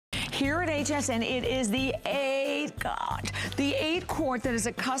Here at HSN, it is the 8 quart that is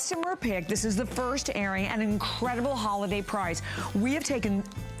a customer pick. This is the first airing, an incredible holiday price. We have taken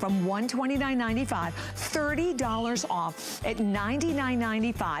from $129.95, $30 off at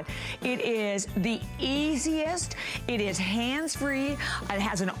 $99.95. It is the easiest. It is hands-free. It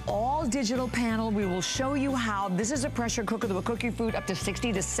has an all-digital panel. We will show you how. This is a pressure cooker that will cook your food up to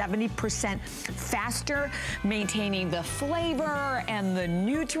 60 to 70% faster, maintaining the flavor and the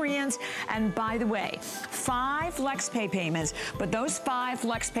nutrients. And by the way, 5 FlexPay payments, but those 5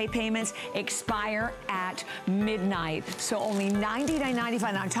 FlexPay payments expire at midnight. So only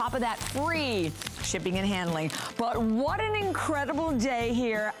 $99.95. On top of that, free shipping and handling. But what an incredible day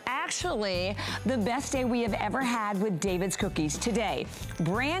here. Actually, the best day we have ever had with David's Cookies. Today,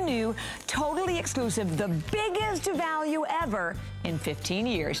 brand new, totally exclusive, the biggest value ever in 15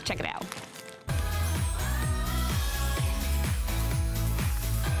 years. Check it out.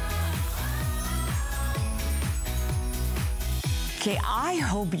 Okay, I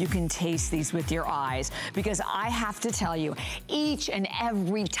hope you can taste these with your eyes, because I have to tell you, each and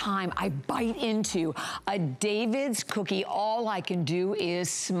every time I bite into a David's cookie, all I can do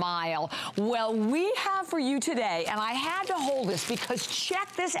is smile. Well, we have for you today, and I had to hold this because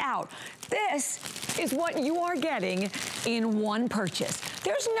check this out. This is what you are getting in one purchase.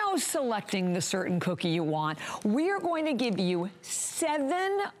 There's no selecting the certain cookie you want. We are going to give you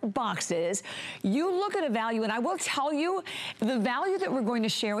 7 boxes. You look at a value, and I will tell you, the value that we're going to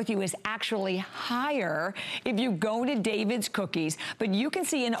share with you is actually higher if you go to David's Cookies, but you can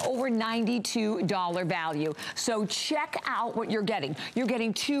see an over $92 value. So check out what you're getting. You're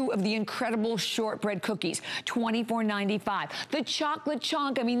getting 2 of the incredible shortbread cookies, $24.95. The chocolate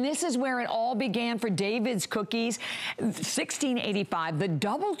chunk, I mean, this is where it all began for David's Cookies, $16.85. The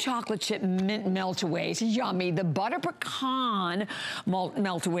double chocolate chip mint meltaways, yummy. The butter pecan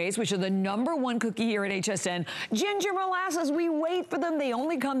meltaways, which are the #1 cookie here at HSN. Ginger molasses, we wait for them. They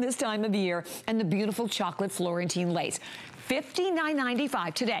only come this time of year. And the beautiful chocolate Florentine lace.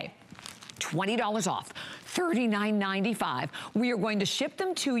 $59.95 today. $20 off. $39.95. We are going to ship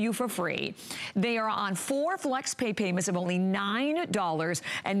them to you for free. They are on 4 FlexPay payments of only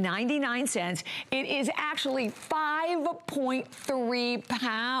 $9.99. It is actually 5.3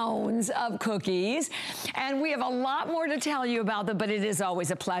 pounds of cookies. And we have a lot more to tell you about them, but it is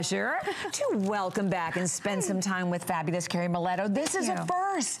always a pleasure to welcome back and spend some time with fabulous Carrie Miletto. This is a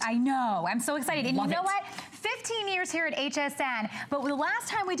first. I know. I'm so excited. And Love you know it. what? 15 years here at HSN, but the last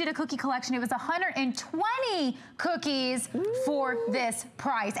time we did a cookie collection, it was 120 cookies for this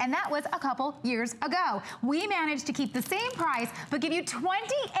price, and that was a couple years ago. We managed to keep the same price, but give you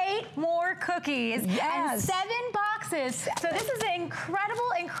 28 more cookies and 7 boxes. So this is an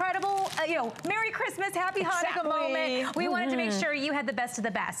incredible, you know, Merry Christmas, Happy Hanukkah moment. We wanted to make sure you had the best of the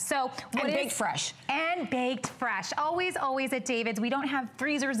best. So what is baked fresh. And baked fresh. Always at David's. We don't have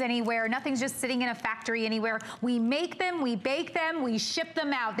freezers anywhere. Nothing's just sitting in a factory anywhere. We make them, we bake them, we ship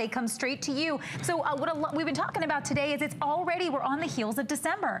them out. They come straight to you. So what we've been talking about today is we're on the heels of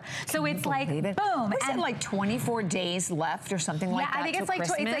December. So it's like, boom. Is it like 24 days left or something like that? I think it's like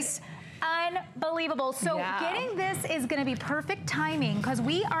Christmas? Unbelievable. So getting this is going to be perfect timing, because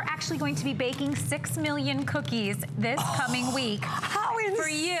we are actually going to be baking 6 million cookies this coming week. How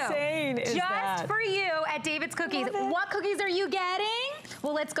insane is that? Just for you at David's Cookies. What cookies are you getting?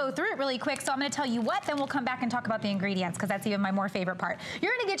 Well, let's go through it really quick. So I'm going to tell you what, then we'll come back and talk about the ingredients, because that's even my more favorite part.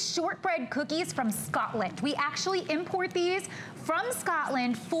 You're going to get shortbread cookies from Scotland. We actually import these from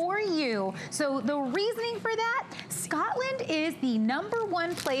Scotland for you. So the reasoning for that, Scotland is the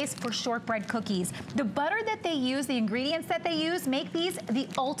 #1 place for shortbread cookies. The butter that they use, the ingredients that they use, make these the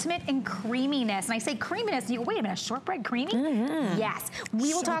ultimate in creaminess. And I say creaminess, you go, wait a minute, shortbread creamy? Yes.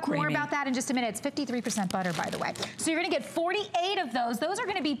 We will talk more about that in just a minute. It's 53% butter, by the way. So you're gonna get 48 of those. Those are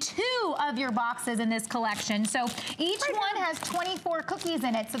gonna be 2 of your boxes in this collection. So each one has 24 cookies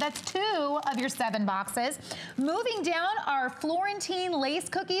in it. So that's 2 of your 7 boxes. Moving down are Florentine lace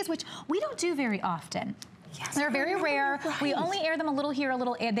cookies, which we don't do very often. Yes, they're very rare. Right. We only air them a little here, a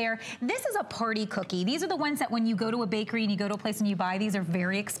little there. This is a party cookie. These are the ones that when you go to a bakery and you go to a place and you buy these, are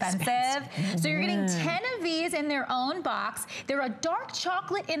very expensive. So you're getting 10 of these in their own box. They're a dark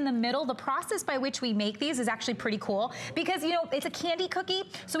chocolate in the middle. The process by which we make these is actually pretty cool, because, you know, it's a candy cookie.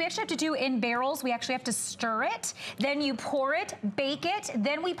 So we actually have to do in barrels. We actually have to stir it. Then you pour it, bake it.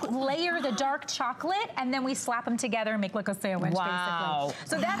 Then we layer the dark chocolate, and then we slap them together and make like a sandwich, basically.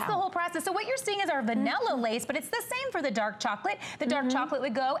 So that's the whole process. So what you're seeing is our vanilla lace, but it's the same for the dark chocolate. The dark chocolate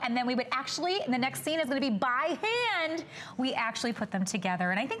would go, and then we would actually, the next scene is gonna be by hand, we actually put them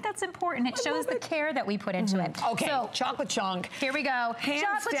together. And I think that's important. It shows the care that we put into it. Okay, so, chocolate chunk. Here we go. Hands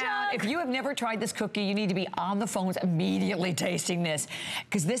chocolate down, chunk. if you have never tried this cookie, you need to be on the phones immediately tasting this,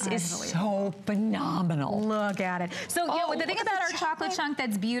 because this is so phenomenal. Look at it. So yeah, the thing about our chocolate chunk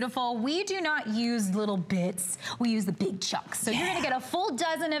that's beautiful, we do not use little bits. We use the big chunks. So you're gonna get a full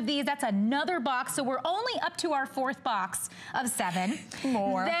dozen of these. That's another box. So we're only up to our 4th box of 7.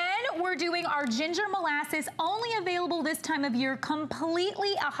 More. Then we're doing our ginger molasses, only available this time of year,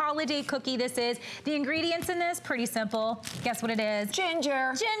 completely a holiday cookie this is. The ingredients in this, pretty simple. Guess what it is?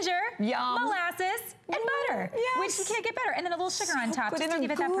 Ginger. Ginger, molasses, and butter, which you can't get better. And then a little sugar on top just to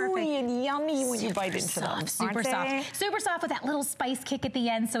give it that perfect. And yummy when you bite into them. Super soft. Super soft with that little spice kick at the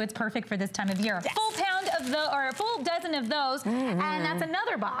end, so it's perfect for this time of year. Yes. Full pound of the, or a full dozen of those, and that's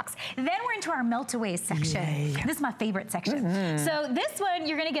another box. Then we're into our melt-aways section. Yay. This is my favorite section. So this one,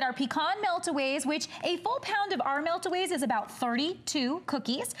 you're gonna get our pecan melt-aways, which a full pound of our melt-aways is about 32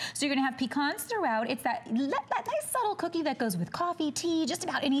 cookies. So you're gonna have pecans throughout. It's that nice subtle cookie that goes with coffee, tea, just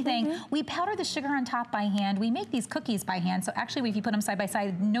about anything. We powder the sugar on top by hand. We make these cookies by hand. So actually, if you put them side by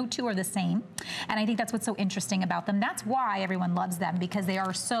side, no two are the same. And I think that's what's so interesting about them. That's why everyone loves them, because they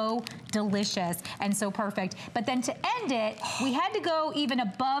are so delicious and so perfect. But then to end it, we had to go even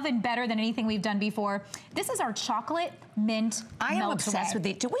above and better than anything we've done before. This is our chocolate mint I am obsessed with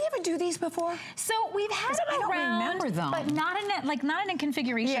these. Did we ever do these before? So we've had them around, I don't remember them. but not in a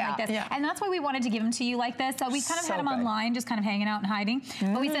configuration like this. And that's why we wanted to give them to you like this. So we kind of had them online, just kind of hanging out and hiding.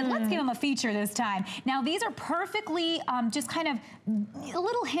 But we said, let's give them a feature this time. Now these are perfectly just kind of a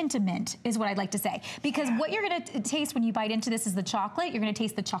little hint of mint is what I'd like to say. Because what you're gonna taste when you bite into this is the chocolate. You're gonna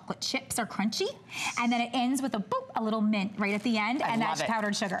taste the chocolate chips are crunchy. And then it ends with a boop, a little mint right at the end. And that's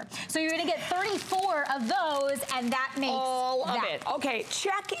powdered sugar. So you're gonna get 34 of those, and that makes all of it. Okay,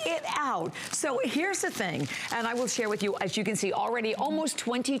 check it out. So here's the thing, and I will share with you, as you can see already, almost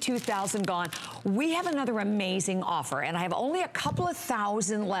 22,000 gone. We have another amazing offer, and I have only a couple of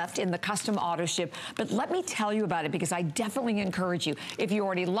thousand left in the custom auto ship, but let me tell you about it, because I definitely encourage you. If you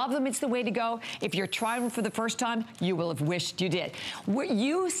already love them, it's the way to go. If you're trying them for the first time, you will have wished you did.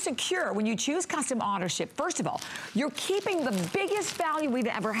 You secure, when you choose custom auto ship, first of all, you're keeping the biggest value we've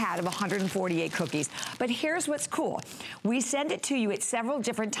ever had of 148 cookies. But here's what's cool. We send it to you at several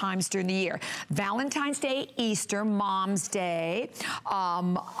different times during the year. Valentine's Day, Easter, Mom's Day,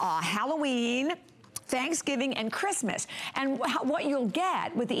 Halloween, Thanksgiving, and Christmas. And what you'll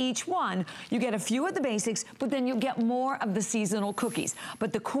get with each one, you get a few of the basics, but then you'll get more of the seasonal cookies.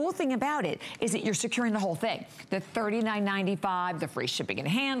 But the cool thing about it is that you're securing the whole thing. The $39.95, the free shipping and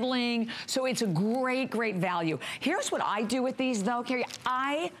handling. So it's a great, great value. Here's what I do with these though, Carrie.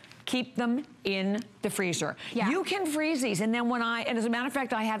 I keep them in the freezer. You can freeze these, and then and as a matter of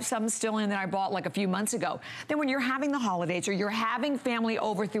fact, I have some still in that I bought like a few months ago. Then when you're having the holidays or you're having family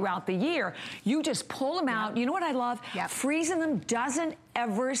over throughout the year, you just pull them out. You know what I love? Freezing them doesn't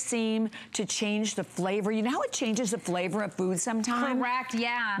ever seem to change the flavor. You know how it changes the flavor of food sometimes? Correct,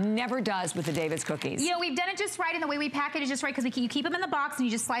 Never does with the David's cookies. You know, we've done it just right, and the way we package it just right, because you keep them in the box and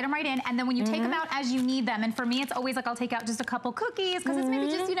you just slide them right in, and then when you take them out as you need them, and for me, it's always like I'll take out just a couple cookies, because it's maybe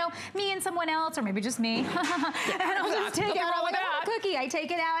just, you know, me and someone else, or maybe just me. And I'll just take it out like a cookie. I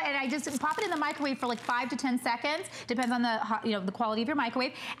take it out and I just pop it in the microwave for like 5 to 10 seconds, depends on the the quality of your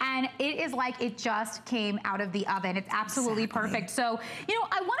microwave, and it is like it just came out of the oven. It's absolutely perfect. So, you know,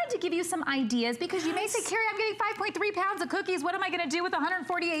 I wanted to give you some ideas, because you may say, Carrie, I'm getting 5.3 pounds of cookies. What am I going to do with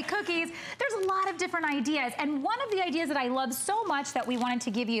 148 cookies? There's a lot of different ideas, and one of the ideas that I love so much that we wanted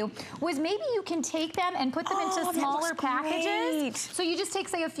to give you was maybe you can take them and put them into smaller packages. So you just take,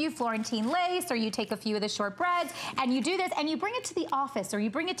 say, a few Florentine lace, or you take a few of the shortbreads, and you do this, and you bring it to the office, or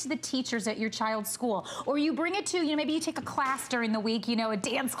you bring it to the teachers at your child's school, or you bring it to, you know, maybe you take a class during the week, you know, a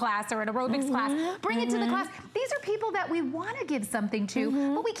dance class or an aerobics class, bring it to the class. These are people that we want to give something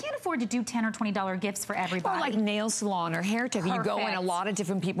to, but we can't afford to do $10 or $20 gifts for everybody. Or like nail salon or hair tip. You go in, a lot of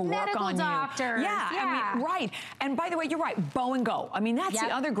different people work on doctors. you. I mean, right. And by the way, you're right, bow and go. I mean, that's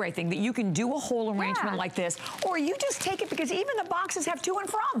the other great thing, that you can do a whole arrangement like this, or you just take it, because even the boxes have to and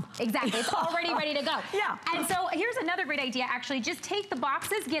from. Exactly, it's already ready to go. And so here's another great idea, actually. Just take the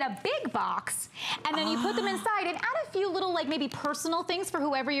boxes, get a big box, and then you put them inside, and add a few little, like, maybe personal things for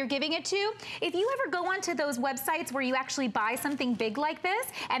whoever you're giving it to. If you ever go onto those websites where you actually buy something big like this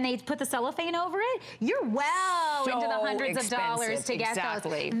and they put the cellophane over it, you're well into the hundreds of dollars to get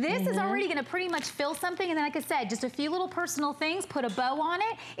those. This is already gonna pretty much fill something, and then like I said, just a few little personal things, put a bow on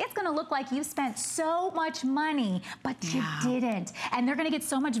it, it's gonna look like you spent so much money, but you didn't. And they're gonna get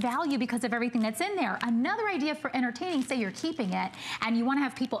so much value because of everything that's in there. Another idea for entertaining, say you're keeping it and you wanna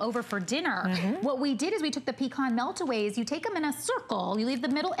have people over for dinner. What we did is we took the pecan meltaways, you take them in a circle, you leave the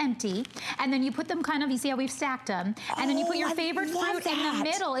middle empty, and then you put them kind of, you see how we've stacked them, and then you put your favorite fruit in the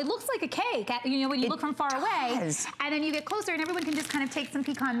middle. It looks like a cake, you know, when you look from far away. And then you get closer and everyone can just kind of take some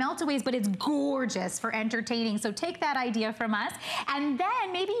pecan meltaways, but it's gorgeous for entertaining. So take that idea from us. And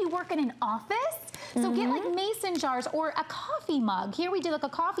then maybe you work in an office, so get like mason jars or a coffee mug. Here we did like a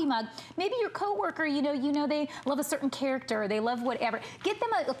coffee mug. Maybe your coworker, you know they love a certain character, they love whatever. Get them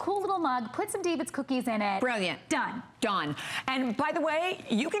a cool little mug, put some David's cookies in it. Brilliant. Done. Done. And by the way,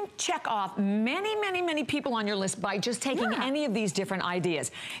 you can check off many, many, many people on your list by just taking any of these different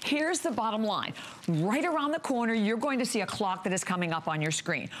ideas. Here's the bottom line. Right around the corner, you're going to see a clock that is coming up on your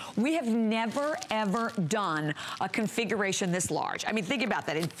screen. We have never, ever done a configuration this large. I mean, think about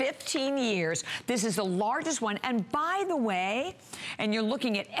that. In 15 years, this is the largest one. And by the way, and you're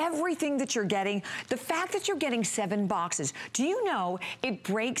looking at everything that you're getting, the fact that you're getting 7 boxes, do you know it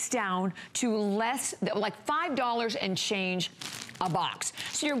breaks down to less, like $5 and change a box.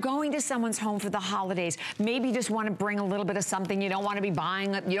 So you're going to someone's home for the holidays. Maybe you just want to bring a little bit of something. You don't want to be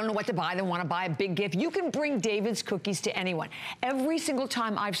buying, you don't know what to buy. They want to buy a big gift. You can bring David's cookies to anyone. Every single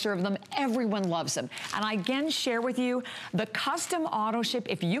time I've served them, everyone loves them. And I again share with you the custom auto ship.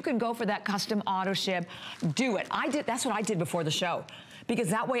 If you can go for that custom auto ship, do it. That's what I did before the show. Because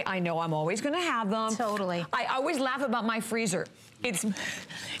that way I know I'm always going to have them. Totally. I always laugh about my freezer.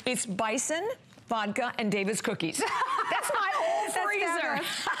 It's bison, vodka, and David's cookies. That's my whole freezer.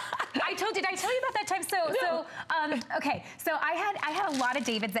 Did I tell you about that time? Okay, so I had a lot of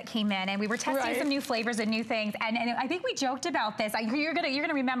Davids that came in, and we were testing some new flavors and new things, and I think we joked about this. You're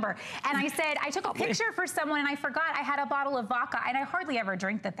gonna remember. And I said I took a picture for someone, and I forgot I had a bottle of vodka, and I hardly ever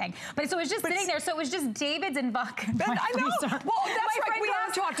drink the thing. But so it was just sitting there. So it was just Davids and vodka. I know. Well, that's right. We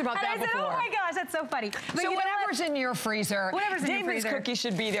have talked about that before. Oh my gosh, that's so funny. But so whatever's in your freezer, David's cookies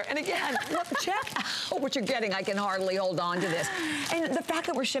should be there. And again, check out what you're getting. I can hardly hold on to this. And the fact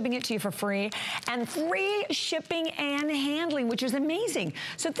that we're shipping it to you for free, and free shipping and handling, which is amazing.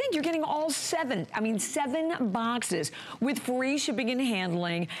 So think you're getting all 7 boxes with free shipping and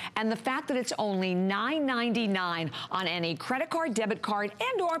handling, and the fact that it's only $9.99 on any credit card, debit card,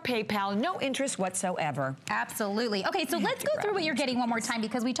 and or PayPal, no interest whatsoever. Absolutely. Okay, so let's go through what you're getting one more time,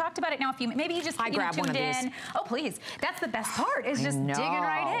 because we talked about it now a few minutes. Maybe you just tuned in. Oh, please. That's the best part, is just digging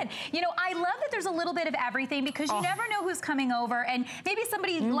right in. You know, I love that there's a little bit of everything, because you never know who's coming over, and maybe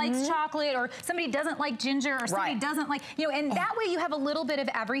somebody likes chocolate, or somebody doesn't like ginger, or somebody doesn't like, and that way you have a little bit of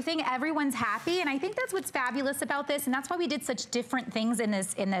everything. Everyone's happy, and I think that's what's fabulous about this, and that's why we did such different things in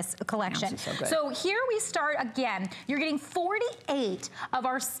this collection. So here we start again. You're getting 48 of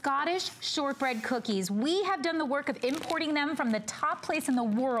our Scottish shortbread cookies. We have done the work of importing them from the top place in the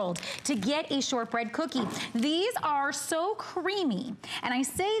world to get a shortbread cookie. These are so creamy, and I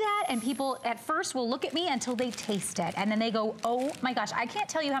say that, and people at first will look at me until they taste it, and then they go, oh my gosh, I can't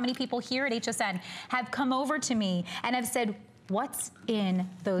tell you how many people here at HSN have come over to me and have said, what's in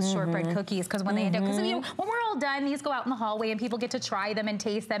those shortbread cookies? Because when they end up, because when we're all done, these go out in the hallway and people get to try them and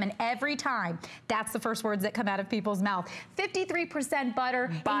taste them, and every time, that's the first words that come out of people's mouth. 53%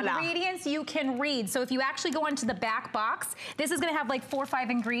 butter, ingredients you can read. So if you actually go onto the back box, this is gonna have like 4 or 5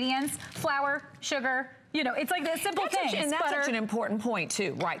 ingredients: flour, sugar, it's like the simple things. And that's such an important point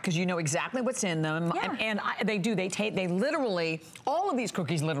too, right? Because you know exactly what's in them. And they literally, all of these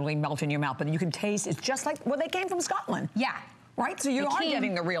cookies literally melt in your mouth, but you can taste, it's just like, well, they came from Scotland. Yeah. Right? So you are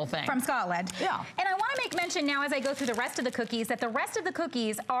getting the real thing. From Scotland. Yeah. And I want to make mention now, as I go through the rest of the cookies, that the rest of the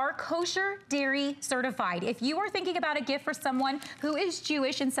cookies are kosher dairy certified. If you are thinking about a gift for someone who is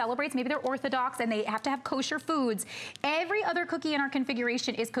Jewish and celebrates, maybe they're Orthodox and they have to have kosher foods, every other cookie in our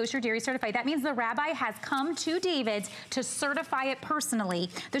configuration is kosher dairy certified. That means the rabbi has come to David's to certify it personally.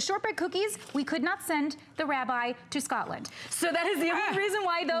 The shortbread cookies, we could not send the rabbi to Scotland. So that is the only reason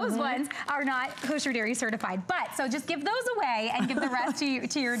why those ones are not kosher dairy certified. But, so just give those away and give the rest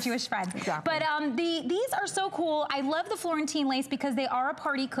to your Jewish friends. Exactly. But these are so cool. I love the Florentine lace because they are a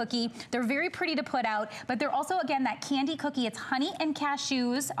party cookie. They're very pretty to put out, but they're also, again, that candy cookie. It's honey and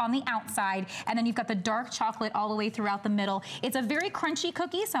cashews on the outside, and then you've got the dark chocolate all the way throughout the middle. It's a very crunchy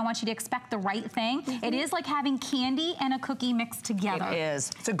cookie, so I want you to expect the right thing. It is like having candy and a cookie mixed together. It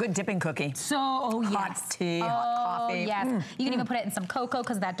is. It's a good dipping cookie. So, hot tea, hot coffee. Yes. You can even put it in some cocoa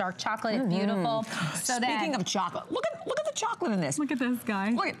because of that dark chocolate. It's beautiful. So speaking of chocolate, look at the chocolate in this. Look at this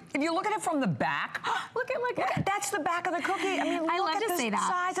guy. Look, if you look at it from the back, look at that's the back of the cookie. I mean, look at the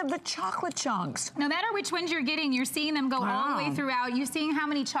size of the chocolate chunks. No matter which ones you're getting, you're seeing them go all the way throughout. You're seeing how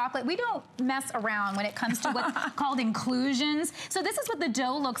many chocolate. We don't mess around when it comes to what's called inclusions. So this is what the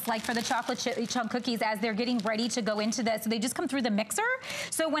dough looks like for the chocolate chunk cookies as they're getting ready to go into this. So they just come through the mixer.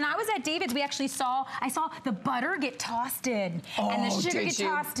 So when I was at David's, we actually I saw the butter get tossed in and the sugar get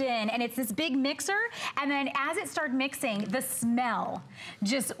tossed in, and it's this big mixer. And then as it started mixing, the smell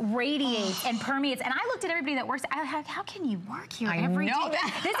just radiates and permeates. And I looked at everybody that works. I was like, how can you work here every day?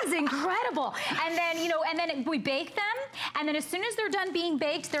 This is incredible. And then, you know, and then we bake them. And then as soon as they're done being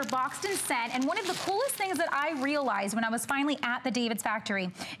baked, they're boxed and sent. And one of the coolest things that I realized when I was finally at the David's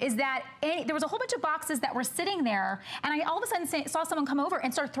factory is that there was a whole bunch of boxes that were sitting there. And I all of a sudden saw someone come over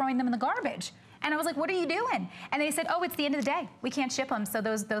and start throwing them in the garbage. And I was like, what are you doing? And they said, oh, it's the end of the day. We can't ship them, so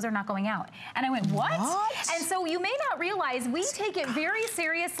those are not going out. And I went, what? And so you may not realize we take it very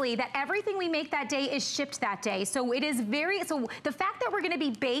seriously that everything we make that day is shipped that day. So it is so the fact that we're gonna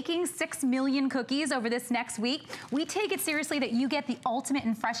be baking 6 million cookies over this next week, we take it seriously that you get the ultimate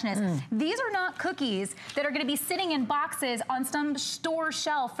in freshness. These are not cookies that are gonna be sitting in boxes on some store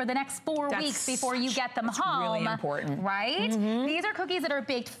shelf for the next 4 weeks before you get them home. Really important. Right? These are cookies that are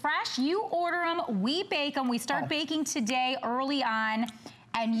baked fresh. You order them. We bake them. We start baking today early on,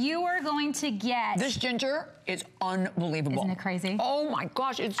 and you are going to get... This ginger is unbelievable. Isn't it crazy? Oh my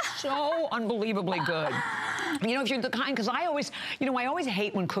gosh, it's so unbelievably good. You know, if you're the kind, because I always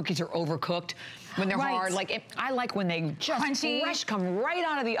hate when cookies are overcooked, when they're hard. Like, I like when they just fresh come right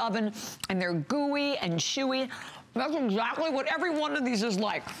out of the oven, and they're gooey and chewy. That's exactly what every one of these is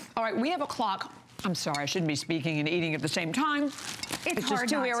like. All right, we have a clock. I'm sorry, I shouldn't be speaking and eating at the same time. It's just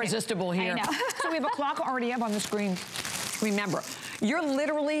too irresistible here. I know. So we have a clock already up on the screen. Remember, you're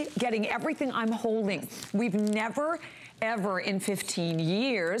literally getting everything I'm holding. We've never, ever in 15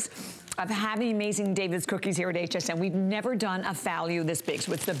 years of having amazing David's cookies here at HSN, we've never done a value this big.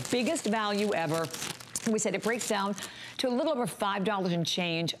 So it's the biggest value ever. We said it breaks down to a little over $5 and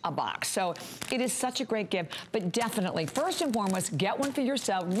change a box. So it is such a great gift, but definitely, first and foremost, get one for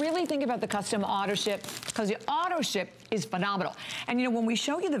yourself. Really think about the custom auto ship, because the auto ship is phenomenal. And you know, when we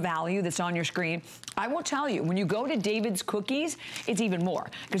show you the value that's on your screen, I will tell you, when you go to David's Cookies, it's even more.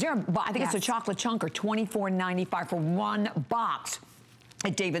 Because I think it's a chocolate chunk or $24.95 for one box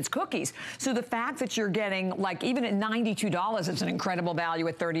at David's Cookies. So the fact that you're getting, like, even at $92, it's an incredible value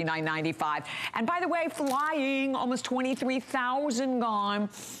at $39.95. And by the way, flying, almost 23,000 gone.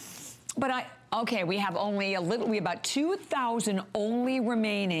 But okay, we have only we have about 2,000 only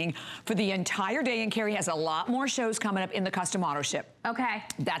remaining for the entire day, and Carrie has a lot more shows coming up in the custom auto ship. Okay.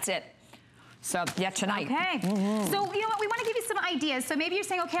 That's it. So, yeah, tonight. Okay. So, you know what? We want to give you some ideas. So maybe you're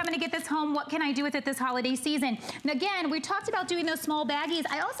saying, okay, I'm going to get this home. What can I do with it this holiday season? And again, we talked about doing those small baggies.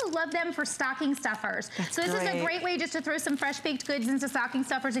 I also love them for stocking stuffers. So this is a great way just to throw some fresh baked goods into stocking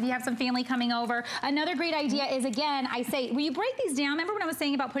stuffers if you have some family coming over. Another great idea is, again, I say, when you break these down, remember when I was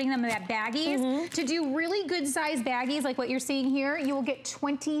saying about putting them in that baggies? To do really good sized baggies like what you're seeing here, you will get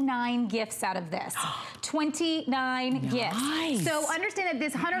 29 gifts out of this. 29 gifts. So understand that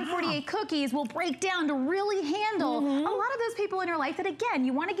this 148 cookies will break down to really handle a lot of those people in your life that, again,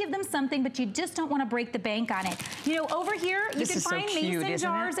 you want to give them something, but you just don't want to break the bank on it. You know, over here, you can find mason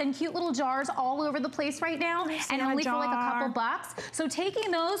jars and cute little jars all over the place right now, and only for like a couple bucks. So taking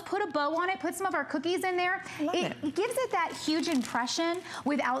those, put a bow on it, put some of our cookies in there, it gives it that huge impression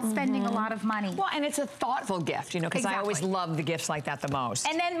without spending a lot of money. Well, and it's a thoughtful gift, you know, because I always love the gifts like that the most.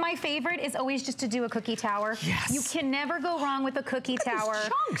 And then my favorite is always just to do a cookie tower. You can never go wrong with a cookie tower.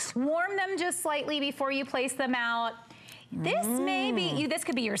 Chunks. Warm them just slightly before you place them out. This may be, this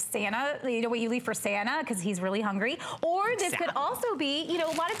could be your Santa, you know, what you leave for Santa because he's really hungry. Or this could also be, you know,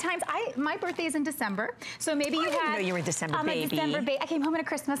 a lot of times, my birthday is in December. So maybe you had, know you were a December baby. I'm a December baby. I came home in a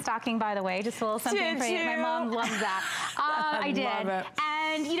Christmas stocking, by the way, just a little something for you. My mom loves that. I did. Love it.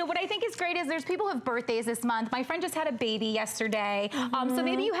 And you know, what I think is great is there's people who have birthdays this month. My friend just had a baby yesterday. So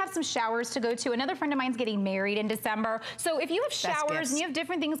maybe you have some showers to go to. Another friend of mine's getting married in December. So if you have showers and you have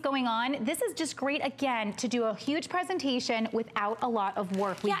different things going on, this is just great, again, to do a huge presentation without a lot of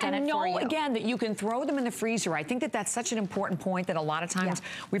work. We've done it for you. Again, that you can throw them in the freezer. I think that that's such an important point that a lot of times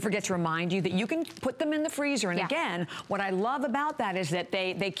we forget to remind you that you can put them in the freezer. And again, what I love about that is that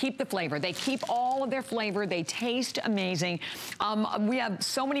they keep the flavor. They keep all of their flavor. They taste amazing. We have have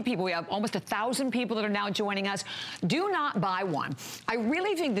so many people. We have almost 1,000 people that are now joining us. Do not buy one. I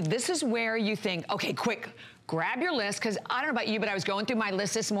really think that this is where you think, okay, quick, grab your list, because I don't know about you, but I was going through my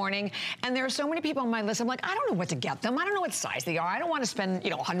list this morning, and there are so many people on my list. I'm like, I don't know what to get them. I don't know what size they are. I don't want to spend, you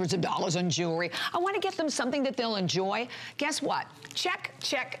know, hundreds of dollars on jewelry. I want to get them something that they'll enjoy. Guess what? Check,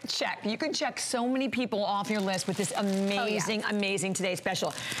 check, check. You can check so many people off your list with this amazing, amazing Today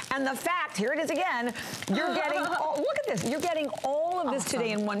Special. And the fact, here it is again, you're getting, look at this, you're getting all of this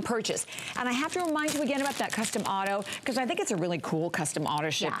today in one purchase. And I have to remind you again about that custom auto, because I think it's a really cool custom auto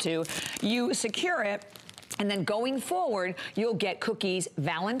ship too. You secure it, and then going forward, you'll get cookies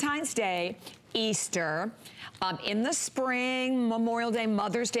Valentine's Day, Easter, in the spring, Memorial Day,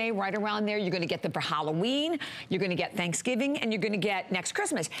 Mother's Day, right around there. You're gonna get them for Halloween, you're gonna get Thanksgiving, and you're gonna get next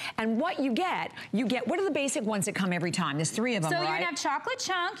Christmas. And what you get, what are the basic ones that come every time? There's 3 of them, so right? So you're gonna have chocolate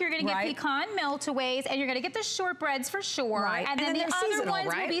chunk, you're gonna get pecan meltaways, and you're gonna get the shortbreads for sure. Right. And then the other ones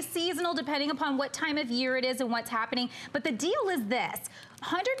will be seasonal depending upon what time of year it is and what's happening. But the deal is this.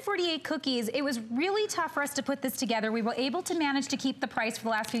 148 cookies. It was really tough for us to put this together. We were able to manage to keep the price for the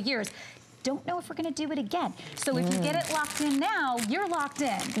last few years. Don't know if we're gonna do it again. So if you get it locked in now, you're locked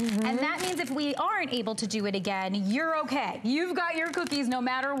in. And that means if we aren't able to do it again, you're okay. You've got your cookies no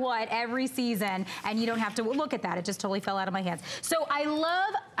matter what every season, and you don't have to look at that. It just totally fell out of my hands. So I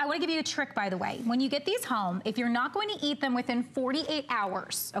wanna give you a trick, by the way. When you get these home, if you're not going to eat them within 48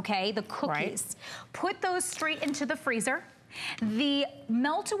 hours, okay, the cookies, put those straight into the freezer. The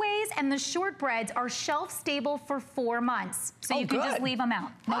meltaways and the shortbreads are shelf stable for 4 months. So you can just leave them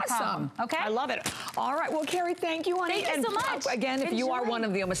out. No problem. Okay? I love it. All right, well, Carrie, thank you, honey. Thank you so much. Again, if you are one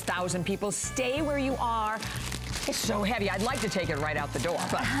of the almost 1,000 people, stay where you are. It's so heavy. I'd like to take it right out the door,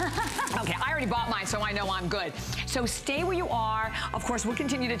 but okay, I already bought mine, so I know I'm good. So stay where you are. Of course, we'll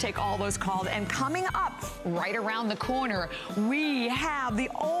continue to take all those calls. And coming up right around the corner, we have the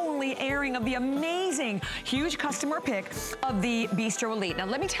only airing of the amazing, huge customer pick of the Bistro Elite. Now,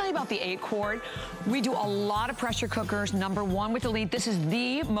 let me tell you about the 8-quart. We do a lot of pressure cookers. #1 with Elite. This is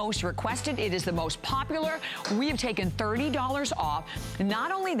the most requested. It is the most popular. We have taken $30 off.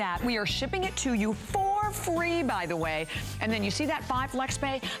 Not only that, we are shipping it to you for free, by the way. And then you see that 5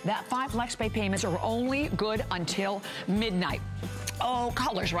 FlexPay? That 5 FlexPay payments are only good until midnight. Oh,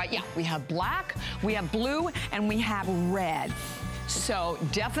 colors, right? Yeah, we have black, we have blue, and we have red. So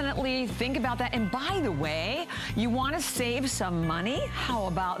definitely think about that. And by the way, you want to save some money? How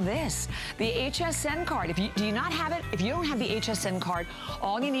about this? The HSN card. Do you not have it? If you don't have the HSN card,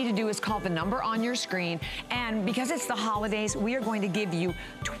 all you need to do is call the number on your screen. And because it's the holidays, we are going to give you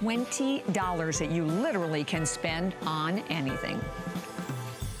 $20 that you literally can spend on anything.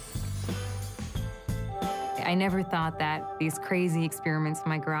 I never thought that these crazy experiments in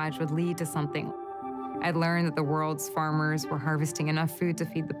my garage would lead to something. I'd learned that the world's farmers were harvesting enough food to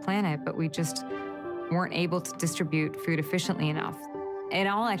feed the planet, but we just weren't able to distribute food efficiently enough. It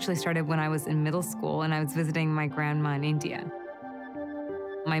all actually started when I was in middle school and I was visiting my grandma in India.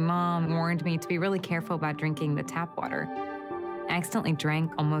 My mom warned me to be really careful about drinking the tap water. I accidentally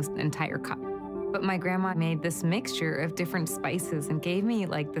drank almost an entire cup. But my grandma made this mixture of different spices and gave me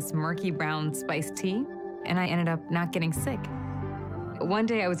like this murky brown spiced tea, and I ended up not getting sick. One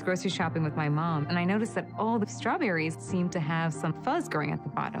day I was grocery shopping with my mom, and I noticed that all the strawberries seemed to have some fuzz growing at the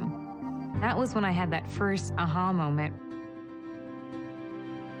bottom. That was when I had that first aha moment.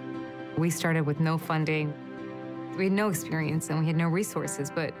 We started with no funding. We had no experience and we had no resources,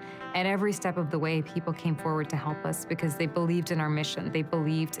 but at every step of the way, people came forward to help us because they believed in our mission. They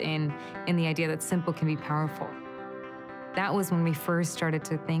believed in the idea that simple can be powerful. That was when we first started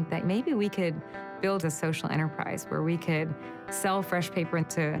to think that maybe we could build a social enterprise where we could sell fresh paper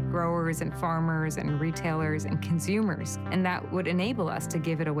to growers and farmers and retailers and consumers, and that would enable us to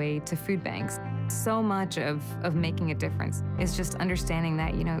give it away to food banks. So much of making a difference is just understanding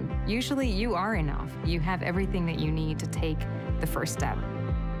that, you know, usually you are enough. You have everything that you need to take the first step.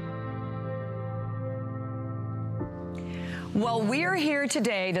 Well, we're here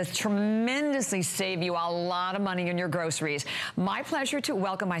today to tremendously save you a lot of money on your groceries. My pleasure to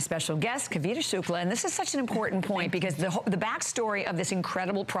welcome my special guest, Kavita Shukla, and this is such an important point because the backstory of this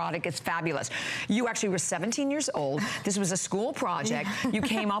incredible product is fabulous. You actually were 17 years old. This was a school project. You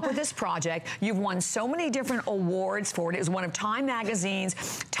came up with this project. You've won so many different awards for it. It was one of Time Magazine's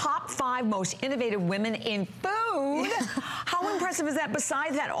top 5 most innovative women in food. How impressive is that?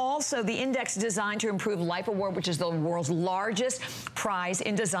 Besides that, also the Index Design to Improve Life Award, which is the world's largest prize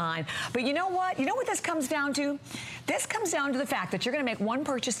in design. But you know what? You know what this comes down to? This comes down to the fact that you're going to make one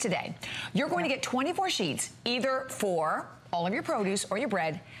purchase today. You're going to get 24 sheets, either for all of your produce or your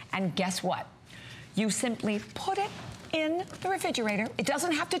bread, and guess what? You simply put it in the refrigerator. It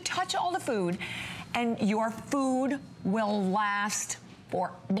doesn't have to touch all the food, and your food will last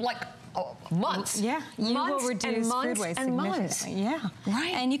for like months. Yeah, you months will reduce food waste significantly. Yeah,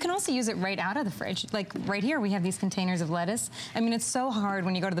 right. And you can also use it right out of the fridge. Like right here, we have these containers of lettuce. I mean, it's so hard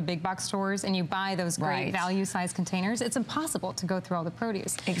when you go to the big box stores and you buy those great value-sized containers. It's impossible to go through all the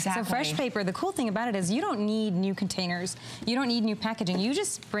produce. Exactly. So fresh paper, the cool thing about it is you don't need new containers. You don't need new packaging. You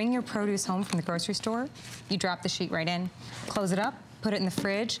just bring your produce home from the grocery store. You drop the sheet right in, close it up, put it in the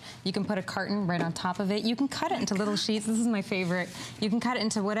fridge. You can put a carton right on top of it. You can cut it into little sheets. This is my favorite. You can cut it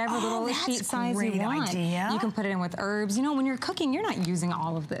into whatever little sheet size you want. Idea. You can put it in with herbs. You know, when you're cooking, you're not using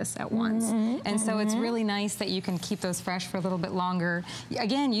all of this at once. And so it's really nice that you can keep those fresh for a little bit longer.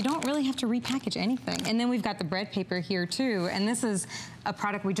 Again, you don't really have to repackage anything. And then we've got the bread paper here too. And this is a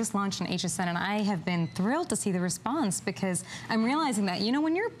product we just launched in HSN, and I have been thrilled to see the response because I'm realizing that, you know,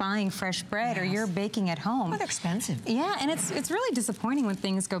 when you're buying fresh bread or you're baking at home. Well, they're expensive. Yeah, and it's really disappointing when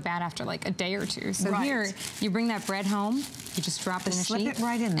things go bad after like a day or two. So here, you bring that bread home, you just drop it in the sheet. Slip it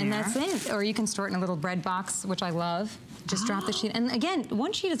right in there. And that's it. Or you can store it in a little bread box, which I love. Just drop the sheet. And again,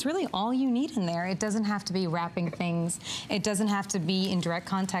 one sheet is really all you need in there. It doesn't have to be wrapping things. It doesn't have to be in direct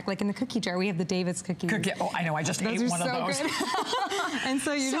contact. Like in the cookie jar, we have the David's cookies. Oh, I know. I just ate one of those. And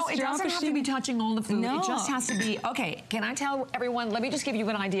so you just it drop doesn't a have sheet. to be touching all the food. No. It just has to be, okay, can I tell everyone, let me just give you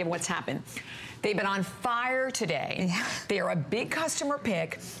an idea of what's happened. They've been on fire today. Yeah. They are a big customer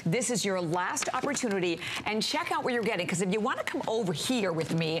pick. This is your last opportunity. And check out what you're getting, because if you want to come over here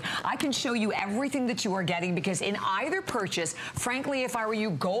with me, I can show you everything that you are getting, because in either purchase, frankly, if I were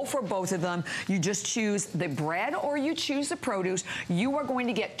you, go for both of them. You just choose the bread or you choose the produce. You are going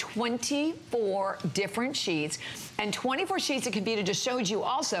to get 24 different sheets. And 24 sheets of Kavita just showed you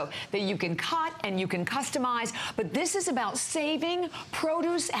also that you can cut and you can customize. But this is about saving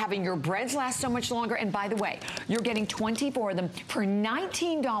produce, having your breads last so much longer. And by the way, you're getting 24 of them for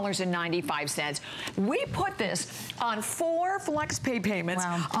 $19.95. We put this on 4 flex pay payments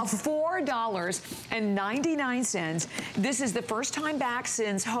of $4.99. This is the first time back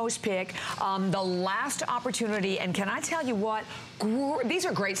since Host Pick, the last opportunity. And can I tell you what? These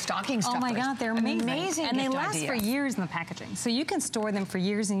are great stocking stuffers. Oh my God, they're amazing. And they last for years in the packaging. So you can store them for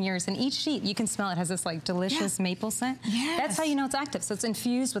years and years. And each sheet, you can smell it has this like delicious maple scent. That's how you know it's active. So it's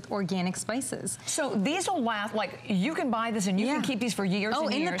infused with organic spices. So these will last, like you can buy this and you can keep these for years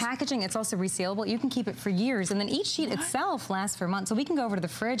and years. In the packaging, it's also resealable. You can keep it for years. And then each sheet itself lasts for months. So we can go over to the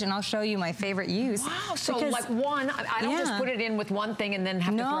fridge and I'll show you my favorite use. Wow, so like one, I don't just put it in with one thing and then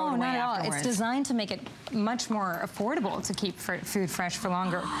have to throw it away afterwards. It's designed to make it much more affordable to keep food fresh for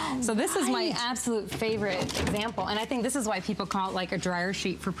longer. So this is my absolute favorite example. And I think this is why people call it like a dryer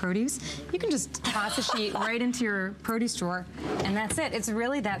sheet for produce. You can just toss a sheet right into your produce drawer and that's it. It's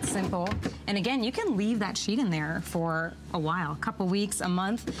really that simple. And again, you can leave that sheet in there for a while, a couple weeks, a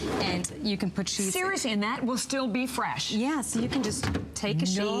month, and you can put sheets. Seriously, and that will still be fresh. Yeah, so you can just take a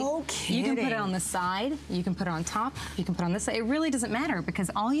sheet. No kidding. You can put it on the side, you can put it on top, you can put it on this side. It really doesn't matter because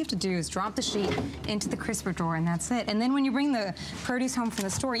all you have to do is drop the sheet into the crisper drawer and that's it. And then when you bring the produce home from the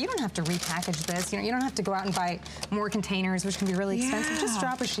store, you don't have to repackage this. You know, you don't have to go out and buy more containers, which can be really expensive. Just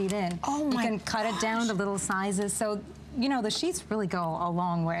drop a sheet in. You can cut it down to little sizes. So you know, the sheets really go a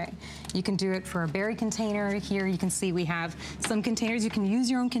long way. You can do it for a berry container. Here you can see we have some containers. You can use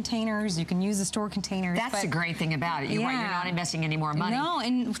your own containers. You can use the store containers. That's the great thing about it. You're right, you're not investing any more money. No,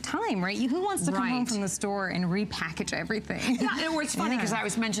 and time, right? Who wants to come home from the store and repackage everything? Yeah, and it's funny because I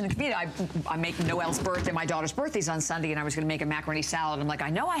was mentioning to Kavita, I'm making Noelle's birthday, my daughter's birthday's on Sunday, and I was going to make a macaroni salad. I'm like, I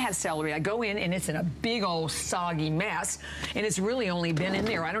know I have celery. I go in, and it's in a big old soggy mess, and it's really only been in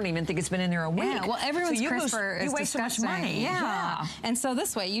there. I don't even think it's been in there a week. Yeah, well, everyone's crisper is waste so much money. Yeah. And so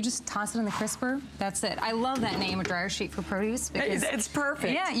this way, you just toss it in the crisper. That's it. I love that name, a dryer sheet for produce. Because it's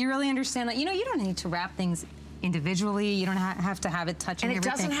perfect. Yeah, you really understand that. You know, you don't need to wrap things individually. You don't have to have it touching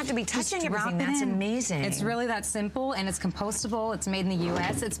everything. And it doesn't have to be touching everything. That's amazing. It's really that simple, and it's compostable. It's made in the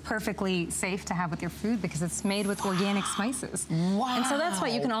U.S. It's perfectly safe to have with your food because it's made with organic spices. Wow. And so that's why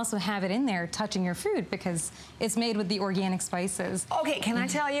you can also have it in there touching your food because it's made with the organic spices. Okay, can I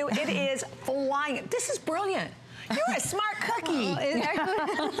tell you, it is flying. This is brilliant. You're a smart cookie.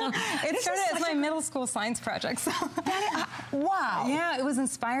 It started as my middle school science project. So. Wow. Yeah, it was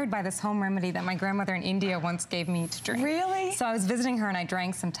inspired by this home remedy that my grandmother in India once gave me to drink. Really? So I was visiting her and I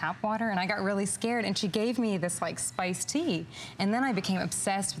drank some tap water and I got really scared and she gave me this like spiced tea. And then I became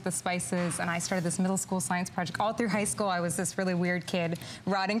obsessed with the spices and I started this middle school science project. All through high school, I was this really weird kid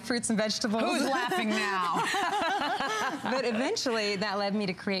rotting fruits and vegetables. Who's laughing now? But eventually that led me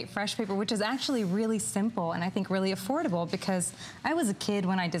to create Fresh Paper, which is actually really simple and I think really really affordable because I was a kid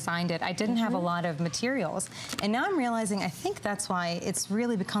when I designed it. I didn't have a lot of materials. And now I'm realizing I think that's why it's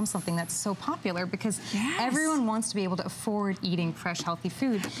really become something that's so popular because everyone wants to be able to afford eating fresh, healthy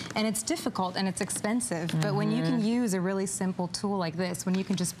food. And it's difficult and it's expensive. But when you can use a really simple tool like this, when you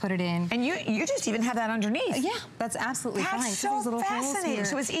can just put it in. And you just even have that underneath. Yeah, that's absolutely fine. That's so fascinating.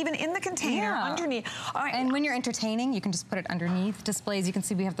 So it's even in the container underneath. All right. And when you're entertaining, you can just put it underneath displays. You can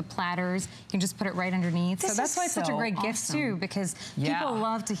see we have the platters. You can just put it right underneath. So that's why it's such a great gift too, because people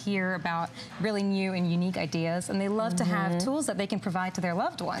love to hear about really new and unique ideas, and they love to have tools that they can provide to their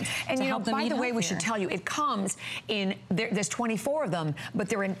loved ones. And you know, by the way, we should tell you, it comes in, there's 24 of them, but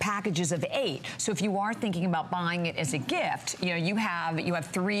they're in packages of 8. So if you are thinking about buying it as a gift, you know, you have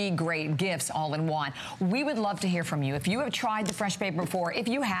 3 great gifts all in one. We would love to hear from you. If you have tried the fresh paper before, if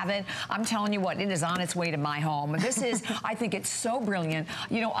you haven't, I'm telling you what, it is on its way to my home. This is, I think it's so brilliant.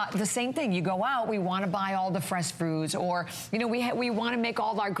 You know, the same thing, you go out, we want to buy all the fresh foods, or, you know, we want to make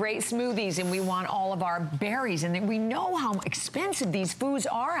all our great smoothies, and we want all of our berries, and we know how expensive these foods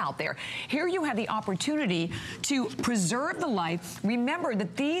are out there. Here you have the opportunity to preserve the life. Remember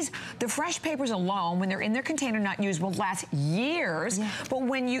that the fresh papers alone, when they're in their container not used, will last years, but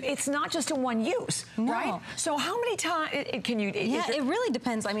when it's not just a one use, right? So how many times can you? It really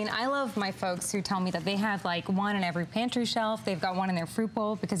depends. I mean, I love my folks who tell me that they have like one in every pantry shelf. They've got one in their fruit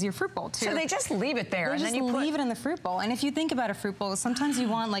bowl because your fruit bowl too. So they just leave it there, and then you leave it in the fruit bowl. And if you think about a fruit bowl, sometimes you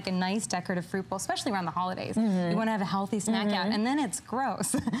want like a nice decorative fruit bowl, especially around the holidays. You want to have a healthy snack out, and then it's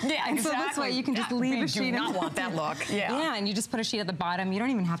gross. Yeah, exactly. So that's why you can just leave a sheet. You do not want that look. Yeah, and you just put a sheet at the bottom. You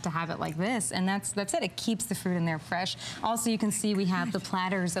don't even have to have it like this, and that's it. It keeps the fruit in there fresh. Also, you can see we have the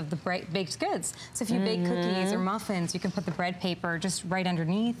platters of the baked goods. So if you bake cookies or muffins, you can put the bread paper just right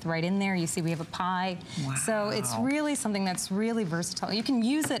underneath, right in there. You see we have a pie. So it's really something that's really versatile. You can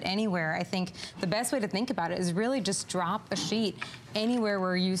use it anywhere. I think the best way to think about it is really just drop a sheet anywhere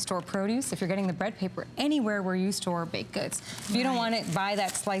where you store produce. If you're getting the bread paper, anywhere where you store baked goods. If you don't want to buy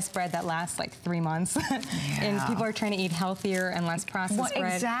that sliced bread that lasts like 3 months, and people are trying to eat healthier and less processed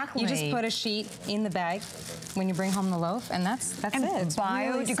bread, you just put a sheet in the bag when you bring home the loaf, and that's it. It's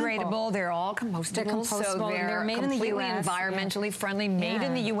biodegradable. Really they're all compostable. They're compostable. So they're made in the US. Environmentally friendly, made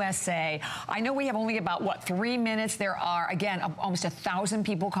in the USA. I know we have only about, what, 3 minutes. There are, again, almost 1,000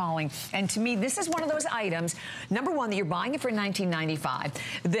 people calling. And to me, this is one of those items, number one, that you're buying it for $19.95,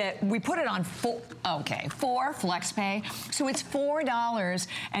 that we put it on 4 flex pay. So it's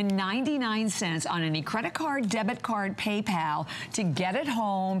 $4.99 on any credit card, debit card, PayPal to get it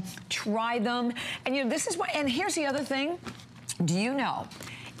home, try them. And you know, this is what, and here's the other thing. Do you know,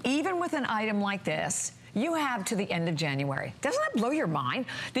 even with an item like this, you have to the end of January. Doesn't that blow your mind?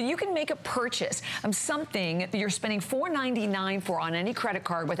 That you can make a purchase of something that you're spending $4.99 for on any credit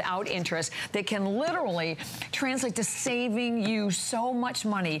card without interest that can literally translate to saving you so much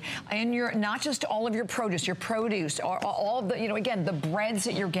money. And not just all of your produce, or all of the, you know, again, the breads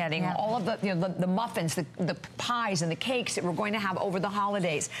that you're getting, all of the, you know, the muffins, the pies and the cakes that we're going to have over the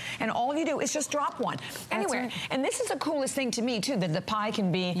holidays. And all you do is just drop one anywhere. And this is the coolest thing to me too, that the pie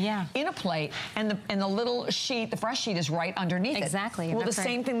can be in a plate, and the little sheet, the fresh sheet, is right underneath it. Exactly. Well, the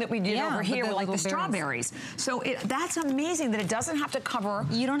same thing that we did over here with like the strawberries. So that's amazing that it doesn't have to cover.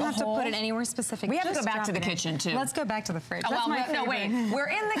 You don't have to put it anywhere specific. We have to go back to the kitchen too. Let's go back to the fridge. Oh, no, wait. We're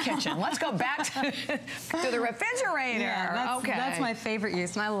in the kitchen. Let's go back to the refrigerator. Yeah, that's my favorite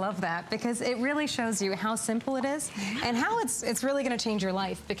use, and I love that because it really shows you how simple it is and how it's really going to change your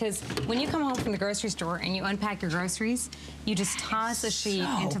life. Because when you come home from the grocery store and you unpack your groceries, you just toss a sheet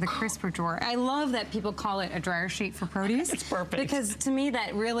into the crisper drawer. I love that people call it a dryer sheet for produce. It's perfect. Because to me,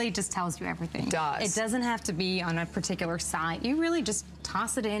 that really just tells you everything. It does. It doesn't have to be on a particular side. You really just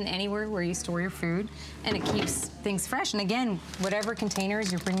toss it in anywhere where you store your food, and it keeps things fresh. And again, whatever containers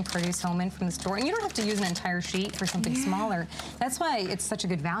you're bringing produce home in from the store, and you don't have to use an entire sheet for something smaller. That's why it's such a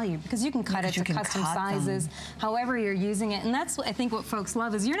good value, because you can cut it to custom sizes, however you're using it. And that's what I think what folks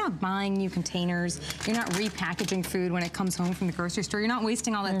love is you're not buying new containers, you're not repackaging food when it comes home from the grocery store, you're not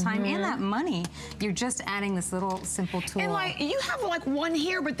wasting all that time and that money. You're just adding this little simple tool. And like, you have like one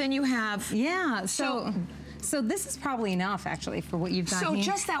here, but then you have... Yeah, so this is probably enough, actually, for what you've got here. So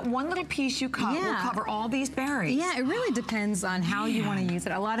just that one little piece you cut will cover all these berries. Yeah, it really depends on how you want to use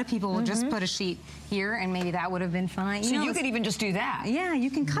it. A lot of people will just put a sheet here, and maybe that would have been fine. So you could even just do that. Yeah, you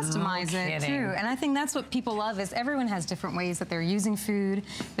can customize it, too. And I think that's what people love, is everyone has different ways that they're using food.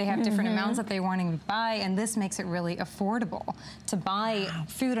 They have different amounts that they're wanting to buy, and this makes it really affordable to buy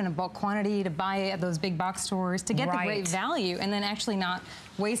food in a bulk quantity, to buy at those big box stores, to get the great value, and then actually not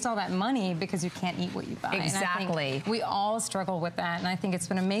waste all that money because you can't eat what you buy. Exactly. And I think we all struggle with that, and I think it's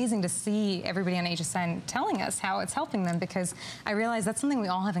been amazing to see everybody on HSN telling us how it's helping them, because I realize that's something we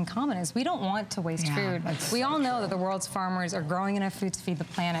all have in common, is we don't want to waste food. We all know that the world's farmers are growing enough food to feed the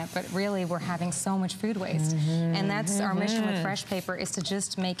planet, but really we're having so much food waste. And that's our mission with Fresh Paper, is to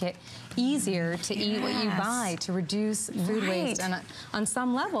just make it easier to eat what you buy, to reduce food waste. And on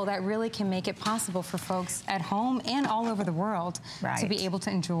some level, that really can make it possible for folks at home and all over the world to be able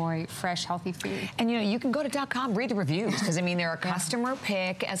to enjoy fresh, healthy food. And you know, you can go to .com, read the reviews, because I mean, they're a customer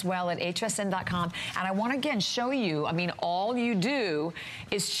pick as well at hsn.com. And I want to again show you, I mean, all you do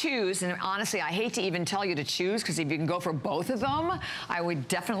is choose, and honestly, I hate to even tell you to choose, because if you can go for both of them, I would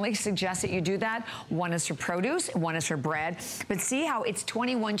definitely suggest that you do that. One is for produce, one is for bread. But see how it's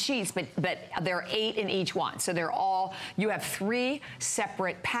 21 sheets, but there are 8 in each one. So they're all, you have 3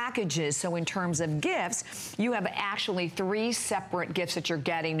 separate packages. So in terms of gifts, you have actually 3 separate gifts that you're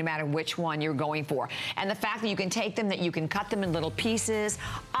getting, no matter which one you're going for. And the fact that you can take them, that you can cut them in little pieces,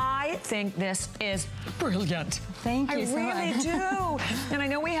 I think this is brilliant. Thank you so much. I really do. And I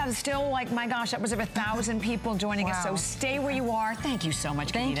know we have still, like, my gosh, that was over 1,000 people joining us. So stay where you are. Thank you so much,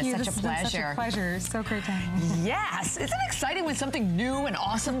 Kenita. Thank you. Such a pleasure. Such a pleasure. So great to have you. Yes. Isn't it exciting when something new and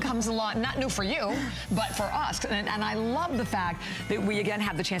awesome comes along? Not new for you, but for us. And I love the fact that we, again,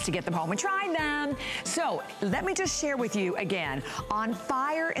 have the chance to get them home and try them. So let me just share with you, again, on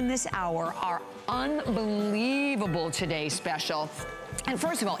fire in this hour, our unbelievable today special. And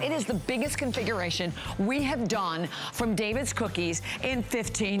first of all, it is the biggest configuration we have done from David's Cookies in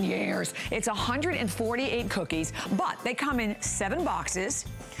 15 years. It's 148 cookies, but they come in 7 boxes.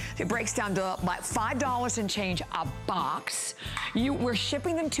 It breaks down to about $5 and change a box. We're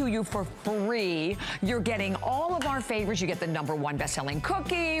shipping them to you for free. You're getting all of our favorites. You get the #1 best-selling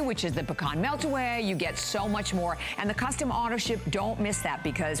cookie, which is the pecan melt-away. You get so much more. And the custom auto ship, don't miss that,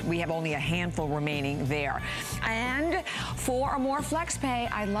 because we have only a handful remaining there. And for a more flex pay,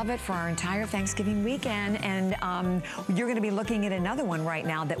 I love it, for our entire Thanksgiving weekend. And you're going to be looking at another one right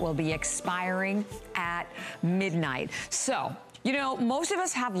now that will be expiring at midnight. So, you know, most of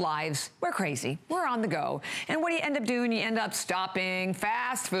us have lives. We're crazy. We're on the go. And what do you end up doing? You end up stopping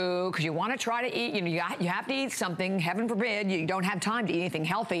fast food because you want to try to eat. You know, you have to eat something. Heaven forbid, you don't have time to eat anything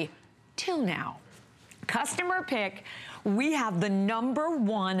healthy. Till now. Customer pick. We have the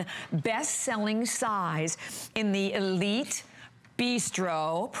 #1 best-selling size in the Elite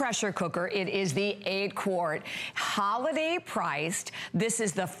Bistro pressure cooker. It is the 8-quart, holiday priced. This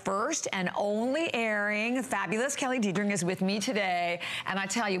is the first and only airing. Fabulous Kelly Diedring is with me today, and I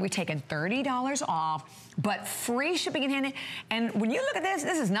tell you, we've taken $30 off, but free shipping and handling. And when you look at this,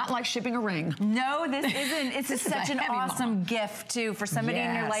 this is not like shipping a ring. No, this isn't. It's such an awesome gift, too, for somebody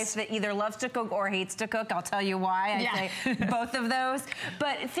in your life that either loves to cook or hates to cook. I'll tell you why. I say both of those.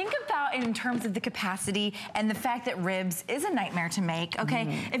 But think about in terms of the capacity and the fact that ribs is a nightmare to make,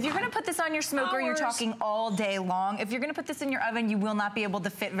 okay? If you're gonna put this on your smoker, you're talking all day long. If you're gonna put this in your oven, you will not be able to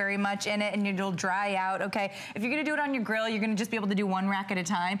fit very much in it, and it'll dry out, okay? If you're gonna do it on your grill, you're gonna just be able to do 1 rack at a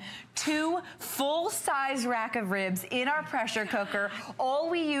time. 2 full-size rack of ribs in our pressure cooker. All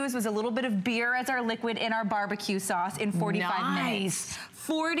we used was a little bit of beer as our liquid in our barbecue sauce in 45 minutes.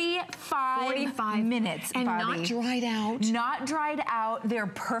 45 minutes, and Bobby. not dried out. Not dried out. They're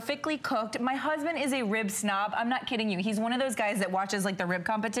perfectly cooked. My husband is a rib snob. I'm not kidding you. He's one of those guys that watches like the rib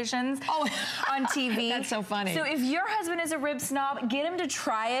competitions on TV. That's so funny. So if your husband is a rib snob, get him to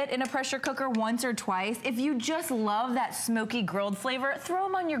try it in a pressure cooker once or twice. If you just love that smoky grilled flavor, throw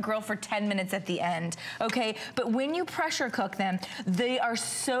them on your grill for 10 minutes at the end, okay? But when you pressure cook them, they are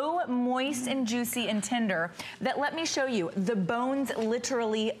so moist and juicy and tender that, let me show you, the bones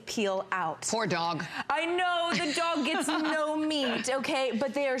literally peel out. Poor dog. I know, the dog gets no meat, okay?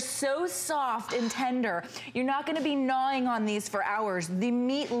 But they are so soft and tender. You're not gonna be gnawing on these for hours. The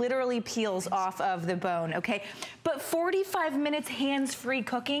meat literally peels off of the bone, okay? But 45 minutes hands-free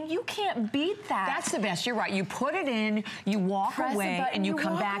cooking, you can't beat that. That's the best, you're right. You put it in, you walk away, and you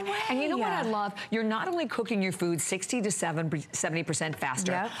come back. And you know what I love? You're not only cooking your food 60 to 70%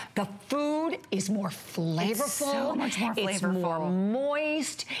 faster, the food is more flavorful. It's so much more flavorful. It's more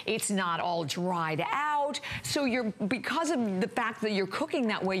moist. It's not all dried out. So because of the fact that you're cooking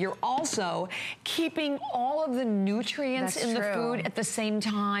that way, you're also keeping all of the nutrients in the food at the same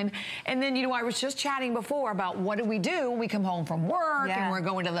time. And then, you know, I was just chatting before about what do we do when we come home from work and we're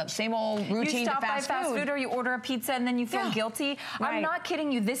going to the same old routine to fast food. You stop by fast food or you order a pizza and then you feel guilty. I'm not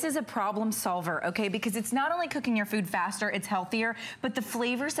kidding you. This is a problem solver, okay? Because it's not only cooking your food faster, it's healthier, but the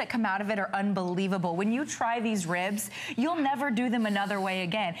flavors that come out of it are unbelievable. When you try these ribs, you'll never do them another way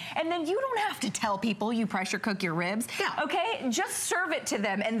again. And then you don't have to tell people you pressure cook your ribs, okay, just serve it to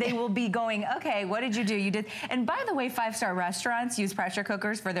them and they will be going, okay, what did you do? You did. And by the way, 5-star restaurants use pressure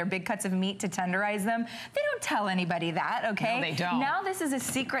cookers for their big cuts of meat to tenderize them. They don't tell anybody that, okay? No, they don't. Now this is a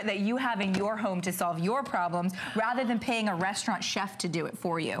secret that you have in your home to solve your problems rather than paying a restaurant chef to do it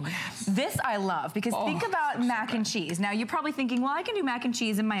for you. This I love because think about mac and cheese. Now you're probably thinking, well, I can do mac and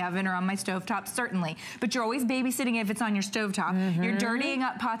cheese in my oven or on my stovetop, certainly. But you're always babysitting if it's on your stovetop. You're dirtying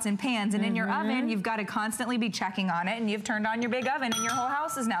up pots and pans, and in your oven, you've got to constantly be checking on it, and you've turned on your big oven and your whole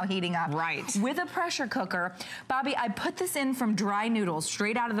house is now heating up. Right. With a pressure cooker, Bobby, I put this in from dry noodles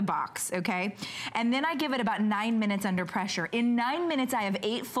straight out of the box, okay? And then I give it about 9 minutes under pressure. In 9 minutes, I have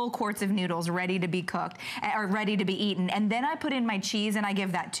 8 full quarts of noodles ready to be cooked, or ready to be eaten. And then I put in my cheese and I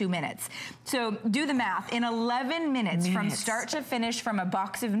give that 2 minutes. So do the math. In 11 minutes, from start to finish from a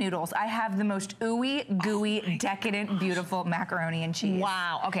box of noodles, I have the most ooey, gooey, decadent, beautiful macaroni and cheese.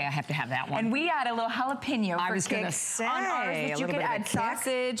 Wow. Okay, I have to have that one. And we add a little jalapeno I was going to say, on ours, but you could add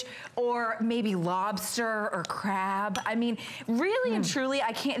sausage or maybe lobster or crab. I mean, really and truly,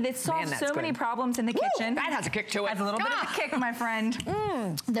 I can't, this solves so many problems in the kitchen. That has a kick to it. Has a little bit of a kick, my friend.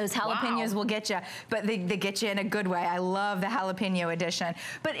 Those jalapenos will get you, but they get you in a good way. I love the jalapeno edition.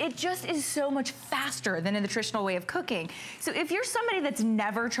 But it just is so much faster than in the traditional way of cooking. So if you're somebody that's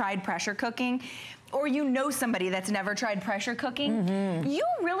never tried pressure cooking, or you know somebody that's never tried pressure cooking, you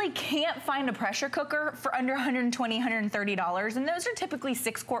really can't find a pressure cooker for under $120, $130. And those are typically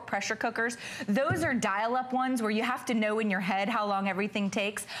 6-quart pressure cookers. Those are dial-up ones where you have to know in your head how long everything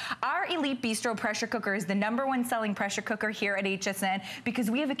takes. Our Elite Bistro pressure cooker is the #1 selling pressure cooker here at HSN because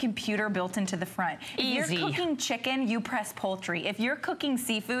we have a computer built into the front. Easy. If you're cooking chicken, you press poultry. If you're cooking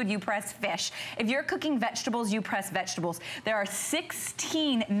seafood, you press fish. If you're cooking vegetables, you press vegetables. There are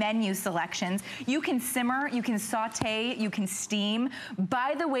 16 menu selections. You can simmer, you can saute, you can steam.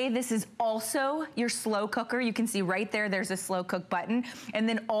 By the way, this is also your slow cooker. You can see right there, there's a slow cook button. And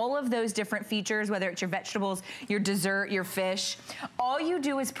then all of those different features, whether it's your vegetables, your dessert, your fish, all you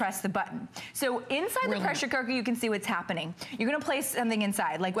do is press the button. So inside the pressure cooker, you can see what's happening. You're gonna place something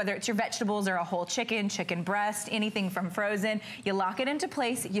inside, like whether it's your vegetables or a whole chicken, chicken breast, anything from frozen. You lock it into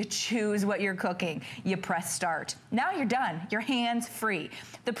place, you choose what you're cooking. You press start. Now you're done, your hands free.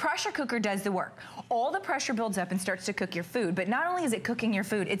 The pressure cooker does the work. All the pressure builds up and starts to cook your food, but not only is it cooking your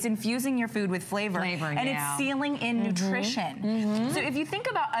food, it's infusing your food with flavor. And it's sealing in nutrition. So if you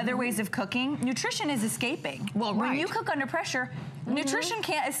think about other ways of cooking, nutrition is escaping. Well, when you cook under pressure, nutrition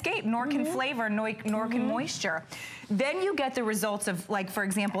can't escape, nor can flavor, nor can moisture. Then you get the results of, like, for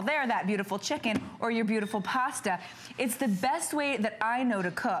example, there, that beautiful chicken or your beautiful pasta. It's the best way that I know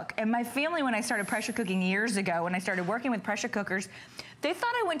to cook. And my family, when I started pressure cooking years ago, when I started working with pressure cookers, they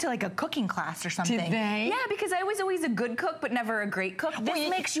thought I went to like a cooking class or something. Did they? Yeah, because I was always a good cook, but never a great cook. This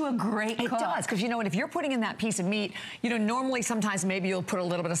makes you a great cook. It does, because you know what, if you're putting in that piece of meat, you know, normally sometimes maybe you'll put a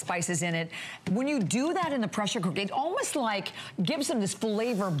little bit of spices in it. When you do that in the pressure cooker, it almost like gives them this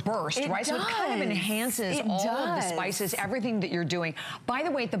flavor burst, right? So it kind of enhances all of the spices, everything that you're doing. By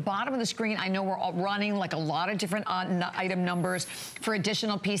the way, at the bottom of the screen, I know we're all running like a lot of different item numbers for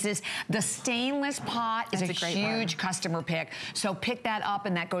additional pieces. The stainless pot is a huge customer pick. So pick that up,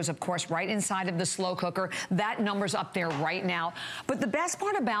 and that goes, of course, right inside of the slow cooker. That number's up there right now. But the best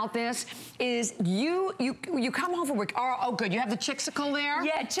part about this is you come home from work. Oh, good. You have the chick-sicle there?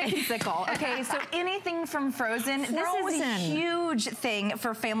 Yeah, chick-sicle. Okay, so anything from frozen. This is a huge thing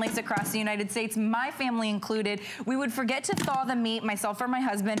for families across the United States, my family included. We would forget to thaw the meat, myself or my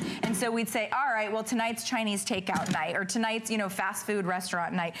husband, and so we'd say, all right, well, tonight's Chinese takeout night, or tonight's, you know, fast food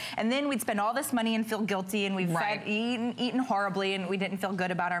restaurant night. And then we'd spend all this money and feel guilty, and we've eaten horribly, and we didn't feel good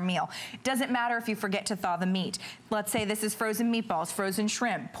about our meal. It doesn't matter if you forget to thaw the meat. Let's say this is frozen meatballs, frozen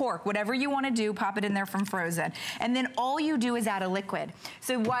shrimp, pork, whatever you want to do, pop it in there from frozen. And then all you do is add a liquid.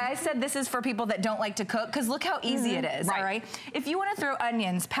 So why I said this is for people that don't like to cook, because look how easy it is, all right? If you want to throw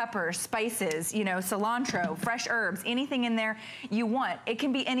onions, peppers, spices, you know, cilantro, fresh herbs, anything in there you want. It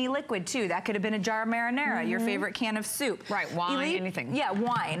can be any liquid too. That could have been a jar of marinara, your favorite can of soup. Right, wine, anything. Yeah,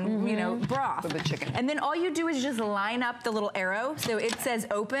 wine, you know, broth. With the chicken. And then all you do is just line up the little arrow. So it says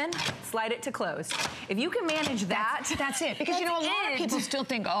open, slide it to close. If you can manage that, that's it. Because you know, a lot of people still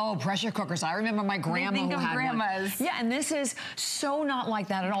think, oh, pressure cookers. I remember my grandma who had grandmas. One. Yeah, and this is so not like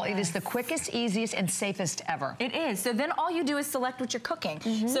that at all. It is the quickest, easiest, and safest ever. It is. So then all you do is select what you're cooking.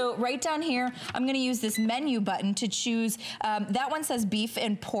 So right down here, I'm going to use this menu button to choose. That one says beef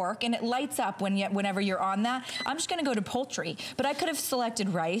and pork, and it lights up whenever you're on that. I'm just going to go to poultry, but I could have selected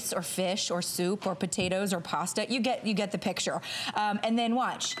rice or fish or soup or potatoes or pasta. You get the picture. And then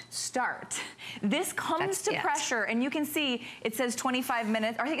watch, start. This comes to pressure, and you can see it says 25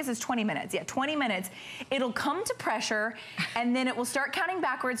 minutes, or I think it says 20 minutes. Yeah, 20 minutes. It'll come to pressure, and then it will start counting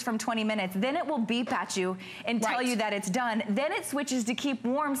backwards from 20 minutes. Then it will beep at you and tell you that it's done. Then it switches to keep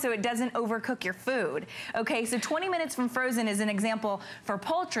warm so it doesn't overcook your food. Okay, so 20 minutes from frozen is an example for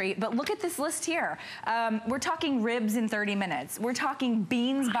poultry, but look at this list here. We're talking ribs in 30 minutes. We're talking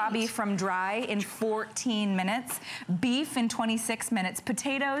beans, Bobby, from dry in 14 minutes. Beef in 26 minutes.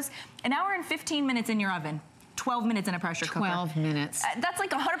 Potatoes, an hour and 15 minutes in your oven. 12 minutes in a pressure cooker. 12 minutes. That's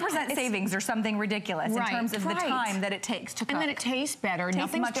like 100% savings or something ridiculous in terms of the time that it takes to cook. And then it tastes better.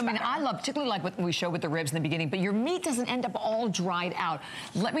 Nothing's much better. I love, particularly like what we showed with the ribs in the beginning, but your meat doesn't end up all dried out.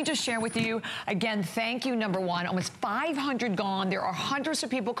 Let me just share with you, again, thank you, number one. Almost 500 gone. There are hundreds of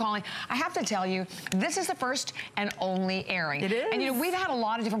people calling. I have to tell you, this is the first and only airing. It is. And you know, we've had a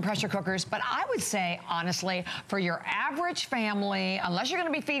lot of different pressure cookers, but I would say, honestly, for your average family, unless you're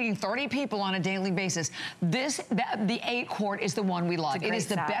gonna be feeding 30 people on a daily basis, the 8-quart is the one we love. It is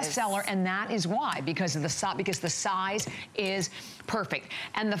the best seller, and that is why, because of the size is perfect.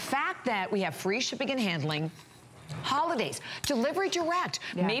 And the fact that we have free shipping and handling, holidays, delivery direct.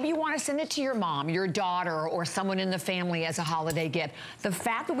 Maybe you want to send it to your mom, your daughter, or someone in the family as a holiday gift. The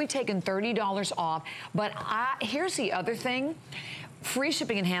fact that we've taken $30 off, but here's the other thing. Free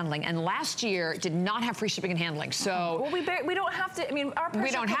shipping and handling, and last year did not have free shipping and handling. So well, we don't have to. I mean, our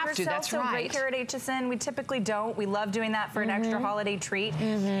pressure cookers sell so great here at HSN. We typically don't. We love doing that for an extra holiday treat.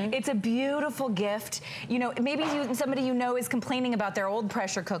 It's a beautiful gift. You know, maybe somebody you know is complaining about their old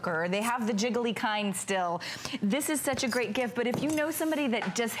pressure cooker, or they have the jiggly kind still. This is such a great gift. But if you know somebody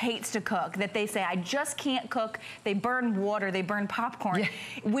that just hates to cook, that they say, I just can't cook, they burn water, they burn popcorn.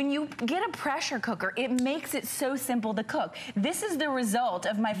 When you get a pressure cooker, it makes it so simple to cook. This is the result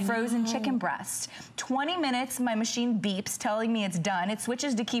of my frozen chicken breast. 20 minutes, my machine beeps telling me it's done. It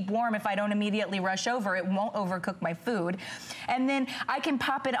switches to keep warm if I don't immediately rush over. It won't overcook my food. And then I can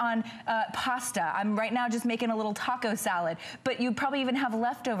pop it on pasta. I'm right now just making a little taco salad, but you probably even have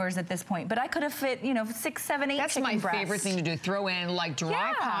leftovers at this point. But I could have fit, you know, 6, 7, 8 That's chicken breasts. my favorite thing to do. Throw in like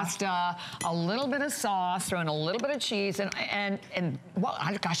dry pasta, a little bit of sauce, throw in a little bit of cheese, and well,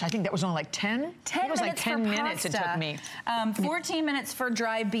 gosh, I think that was only like 10? 10 it was like 10 minutes it took me. 14 minutes for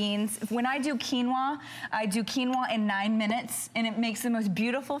dry beans. When I do quinoa in 9 minutes, and it makes the most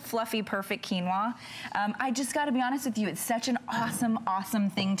beautiful, fluffy, perfect quinoa. I just got to be honest with you, it's such an awesome,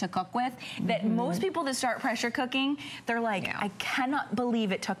 awesome thing to cook with that most people that start pressure cooking, they're like, I cannot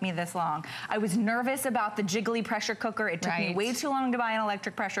believe it took me this long. I was nervous about the jiggly pressure cooker. It took me way too long to buy an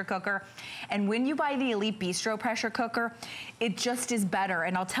electric pressure cooker. And when you buy the Elite Bistro pressure cooker, it just is better.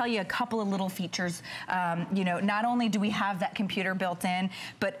 And I'll tell you a couple of little features. You know, not only do we have that computer built in,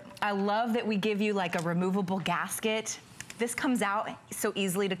 but I love that we give you like a removable gasket. This comes out so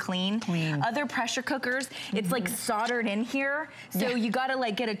easily to clean. Other pressure cookers, it's like soldered in here. So you gotta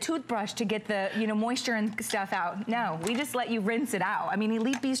like get a toothbrush to get the, you know, moisture and stuff out. No, we just let you rinse it out. I mean,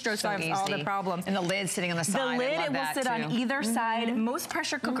 Elite Bistro solves all the problems. And the lid sitting on the side. The lid, it will sit on either side. Most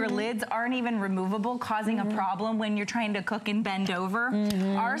pressure cooker lids aren't even removable, causing a problem when you're trying to cook and bend over.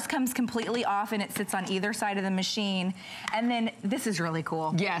 Ours comes completely off and it sits on either side of the machine. And then this is really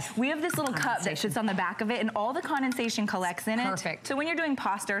cool. We have this little cup that sits on the back of it, and all the condensation collects in it. So when you're doing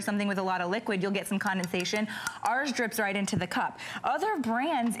pasta or something with a lot of liquid, you'll get some condensation. Ours drips right into the cup. Other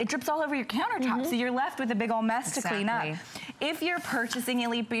brands, it drips all over your countertop, so you're left with a big old mess to clean up. If you're purchasing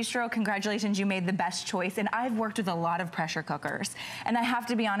Elite Bistro, congratulations, you made the best choice. And I've worked with a lot of pressure cookers. And I have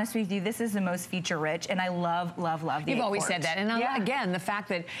to be honest with you, this is the most feature rich, and I love, love, love the 8-quart. You've always said that. And again, the fact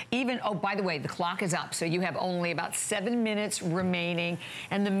that even, oh, by the way, the clock is up, so you have only about 7 minutes remaining.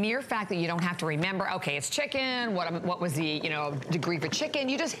 And the mere fact that you don't have to remember, okay, it's chicken, what was the, you know, degree for chicken,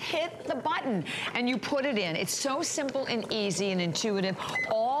 you just hit the button and you put it in. It's so simple and easy and intuitive,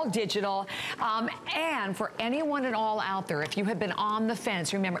 all digital. And for anyone at all out there, if you have been on the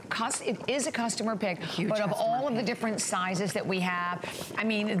fence, remember, it is a customer pick, but of all of the different sizes that we have, I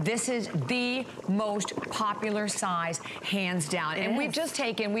mean, this is the most popular size, hands down. And we've just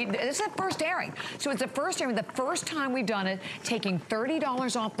taken, this is the first airing. So it's the first airing, the first time we've done it, taking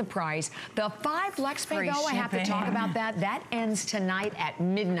 $30 off the price. The 5 Flex Pay, though, I have to talk about that. That ends tonight at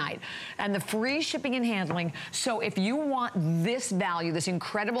midnight. And the free shipping and handling. So if you want this value, this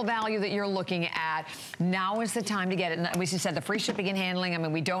incredible value that you're looking at, now is the time to get it. And we just said the free shipping and handling. I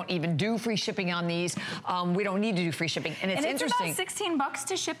mean, we don't even do free shipping on these. We don't need to do free shipping. And it's interesting. It's about $16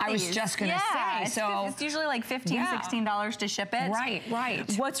 to ship these. I was just going to say. So it's usually like $15, $16 to ship it.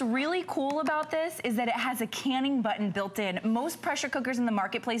 Right. What's really cool about this is that it has a canning button built in. Most pressure cookers in the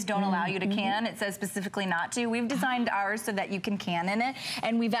marketplace don't allow you to can. It says specifically not to. We've designed hours so that you can can in it.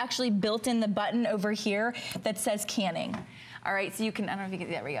 And we've actually built in the button over here that says canning. All right, so you can, I don't know if you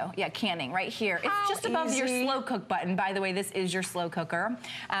can, there we go. Yeah, canning right here. It's just above your slow cook button. By the way, this is your slow cooker.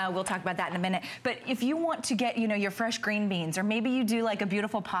 We'll talk about that in a minute. But if you want to get, you know, your fresh green beans, or maybe you do like a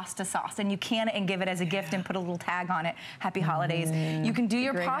beautiful pasta sauce and you can it and give it as a gift and put a little tag on it, happy holidays. You can do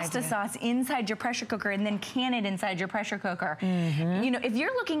your pasta sauce inside your pressure cooker and then can it inside your pressure cooker. You know, if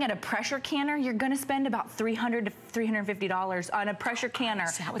you're looking at a pressure canner, you're gonna spend about $300 to $350 on a pressure canner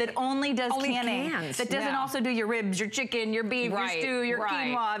that only does canning. That doesn't also do your ribs, your chicken, your beef, your stew, your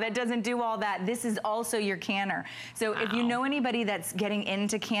quinoa, that doesn't do all that. This is also your canner. So if you know anybody that's getting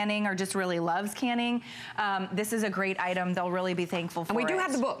into canning or just really loves canning, this is a great item. They'll really be thankful for it. And we do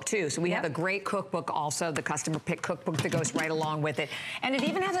have the book too. So we have a great cookbook also, the customer pick cookbook that goes right along with it. And it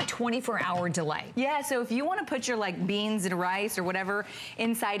even has a 24-hour delay. Yeah, so if you want to put your like beans and rice or whatever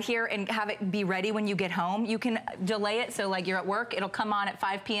inside here and have it be ready when you get home, you can delay it. So like you're at work, it'll come on at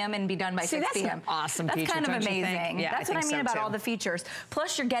 5 p.m. and be done by 6 p.m. That's an awesome feature, That's kind of amazing. Yeah, that's what I mean about all the features.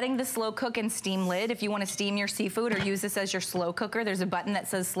 Plus you're getting the slow cook and steam lid. If you want to steam your seafood or use this as your slow cooker, there's a button that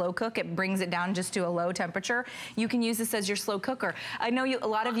says slow cook. It brings it down just to a low temperature. You can use this as your slow cooker. I know a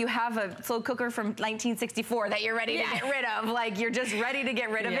lot of you have a slow cooker from 1964 that you're ready to get rid of. Like you're just ready to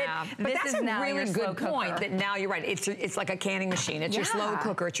get rid of it. But that's a really good point that now you're right. It's like a canning machine. It's your slow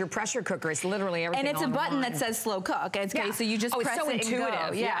cooker. It's your pressure cooker. It's literally everything. And it's a button that says slow cook. Okay, so you just press it's so it intuitive.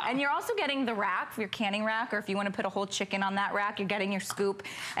 And go. Yeah, and you're also getting the rack, your canning rack, or if you want to put a whole chicken on that rack, you're getting your scoop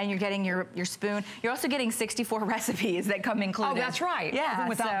and you're getting your spoon. You're also getting 64 recipes that come included. Oh, that's right. Yeah,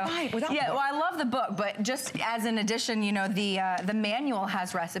 without well, I love the book, but just as an addition, you know, the manual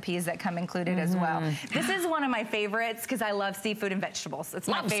has recipes that come included as well. This is one of my favorites because I love seafood and vegetables. It's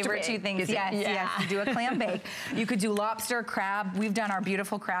my favorite two things. Yes. You do a clam bake. You could do lobster, crab. We've done our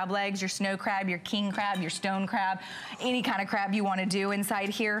beautiful crab legs, your snow crab, your king crab, your stone crab, any kind of crab you want to do inside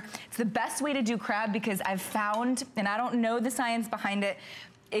here. It's the best way to do crab because I've found, and I don't know the science behind it,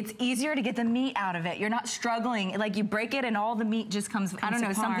 it's easier to get the meat out of it. You're not struggling. Like you break it and all the meat just comes I don't know,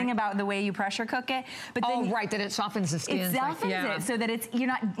 apart. Something about the way you pressure cook it. But then that it softens the skin. It softens it so that it's, you're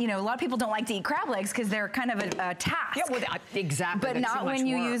not, you know, a lot of people don't like to eat crab legs because they're kind of a task. Yeah, well, exactly. But not when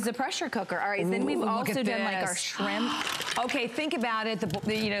you use the pressure cooker. All right, then we've also done like our shrimp. Okay, think about it.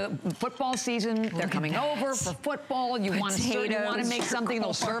 The you know, football season, they're coming over for football. You want to make something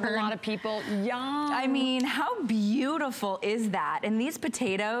that'll serve a lot of people. Yum. I mean, how beautiful is that? And these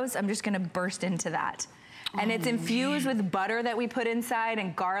potatoes, I'm just gonna burst into that. And it's infused with butter that we put inside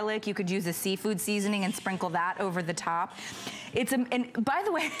and garlic. You could use a seafood seasoning and sprinkle that over the top. And by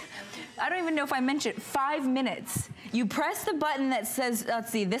the way, I don't even know if I mentioned 5 minutes. You press the button that says,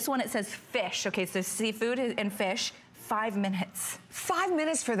 let's see, this one it says fish. Okay, so seafood and fish. 5 minutes. 5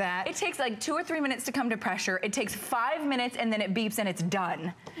 minutes for that? It takes like 2 or 3 minutes to come to pressure. It takes 5 minutes and then it beeps and it's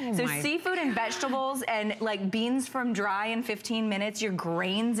done. So seafood and vegetables and like beans from dry in 15 minutes, your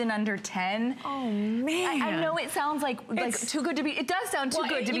grains in under 10. Oh man. I know it sounds like too good to be, it does sound too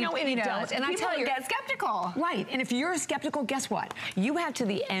good to be, it does. And I tell you, get skeptical. Right, and if you're skeptical, guess what? You have to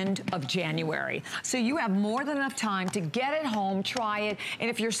the end of January. So you have more than enough time to get it home, try it. And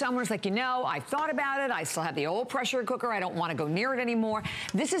if you're someone who's like, you know, I thought about it, I still have the old pressure cooker, I don't want to go near it anymore.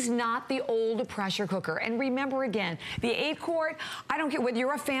 This is not the old pressure cooker. And remember again, the 8-quart, I don't care whether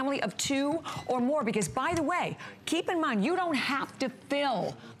you're a family of 2 or more, because by the way, keep in mind, you don't have to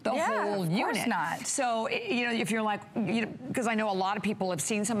fill the whole unit. Of course not. So, you know, if you're like, because I know a lot of people have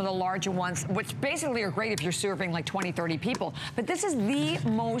seen some of the larger ones, which basically are great if you're serving like 20, 30 people. But this is the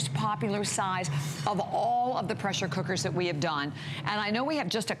most popular size of all of the pressure cookers that we have done. And I know we have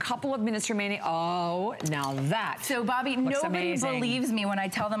just a couple of minutes remaining. Oh, now that. So, Bobby, nobody believes me when I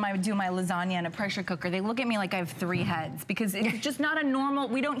tell them I would do my lasagna in a pressure cooker. They look at me like I have 3 heads because it's just not a normal,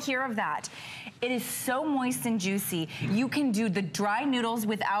 we don't hear of that. It is so moist and juicy. You can do the dry noodles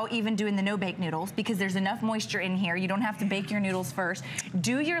without even doing the no-bake noodles because there's enough moisture in here. You don't have to bake your noodles first.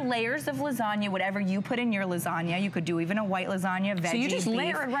 Do your layers of lasagna, whatever you put in your lasagna. You could do even a white lasagna, veggie, so you just beef.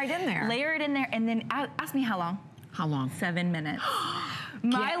 layer it right in there. Layer it in there and then ask me how long. How long? 7 minutes.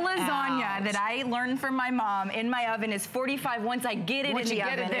 My lasagna that I learned from my mom in my oven is 45. Once I get it in the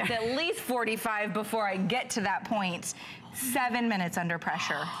oven, it's at least 45 before I get to that point. 7 minutes under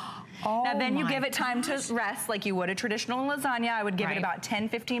pressure. Now then you give it time to rest like you would a traditional lasagna. I would give it about 10,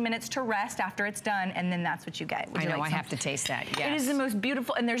 15 minutes to rest after it's done, and then that's what you get. I know, I have to taste that, yes. It is the most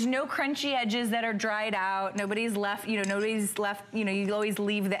beautiful, and there's no crunchy edges that are dried out. Nobody's left, you know, you always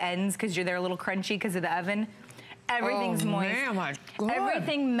leave the ends because they're a little crunchy because of the oven. Everything's moist. Man, my God.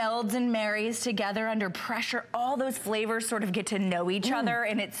 Everything melds and marries together under pressure. All those flavors sort of get to know each other,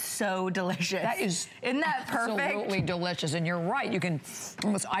 and it's so delicious. Isn't that perfect? Absolutely delicious. And you're right, you can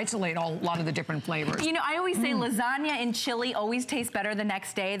almost isolate a lot of the different flavors. You know, I always say lasagna and chili always taste better the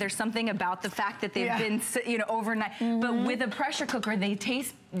next day. There's something about the fact that they've been, you know, overnight. But with a pressure cooker, they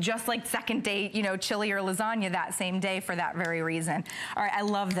taste just like second day, you know, chili or lasagna that same day for that very reason. All right, I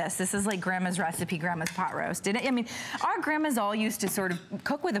love this. This is like Grandma's recipe, Grandma's pot roast. I mean, our grandmas all used to sort of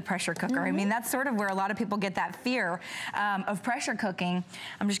cook with a pressure cooker. I mean, that's sort of where a lot of people get that fear of pressure cooking.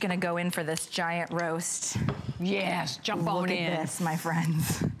 I'm just gonna go in for this giant roast. Yes, jump on in. Look at this, my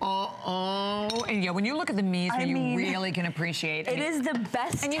friends. And yeah, when you look at the meat, you really can appreciate it. It is the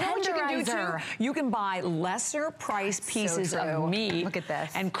best And you know what you can do too? You can buy lesser price pieces of meat. Look at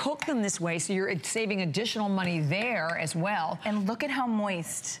this. And cook them this way, so you're saving additional money there as well. And look at how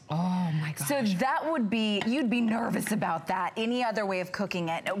moist. Oh my gosh. So that would be, you'd be nervous about that. Any other way of cooking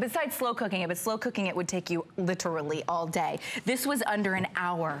it, besides slow cooking it, but slow cooking it would take you literally all day. This was under an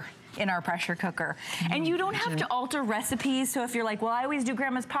hour in our pressure cooker. And you don't have to alter recipes. So if you're like, well, I always do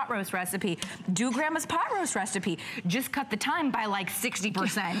Grandma's pot roast recipe, do Grandma's pot roast recipe. Just cut the time by like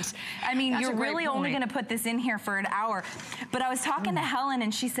 60%. I mean, you're really only gonna put this in here for an hour. But I was talking to Helen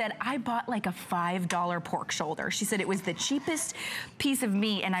and she said, I bought like a $5 pork shoulder. She said it was the cheapest piece of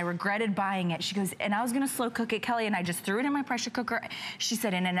meat and I regretted buying it. She goes, and I was gonna slow cook it, Kelly, and I just threw it in my pressure cooker. She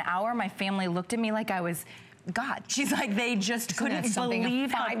said, in an hour, my family looked at me like I was God. She's like, they just couldn't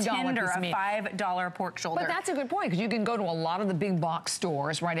believe how tender a $5 pork shoulder. But that's a good point, because you can go to a lot of the big box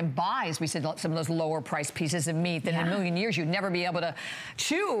stores, right, and buy, as we said, some of those lower priced pieces of meat that in a million years you'd never be able to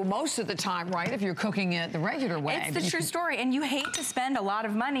chew most of the time, right, if you're cooking it the regular way. It's the true story, and you hate to spend a lot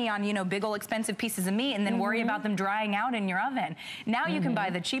of money on, you know, big old expensive pieces of meat and then worry about them drying out in your oven. Now you can buy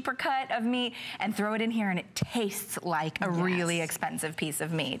the cheaper cut of meat and throw it in here and it tastes like a really expensive piece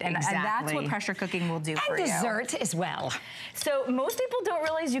of meat. And that's what pressure cooking will do for you. Dessert as well. So most people don't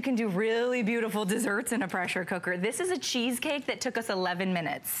realize you can do really beautiful desserts in a pressure cooker. This is a cheesecake that took us 11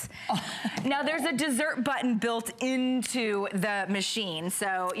 minutes. Now there's a dessert button built into the machine.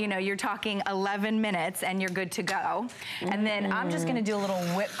 So, you know, you're talking 11 minutes and you're good to go. And then I'm just gonna do a little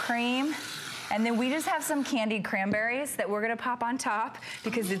whipped cream. And then we just have some candied cranberries that we're gonna pop on top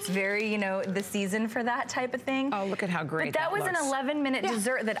because it's very, you know, the season for that type of thing. Oh, look at how great that looks. But that was an 11-minute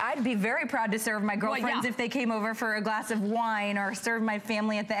dessert that I'd be very proud to serve my girlfriends if they came over for a glass of wine or serve my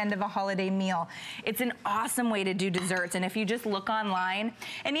family at the end of a holiday meal. It's an awesome way to do desserts. And if you just look online,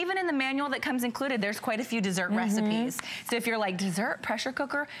 and even in the manual that comes included, there's quite a few dessert recipes. So if you're like, dessert, pressure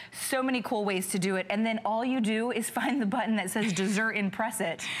cooker, so many cool ways to do it. And then all you do is find the button that says dessert and press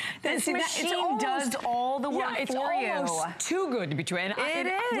it. This machine does all the work for you. It's almost too good to be true. And it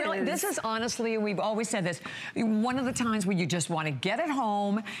is. Really, this is honestly, we've always said this, one of the times where you just want to get it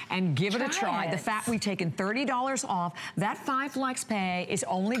home and give it a try. The fact we've taken $30 off, that 5 flex pay is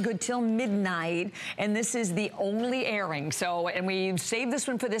only good till midnight, and this is the only airing. So, and we saved this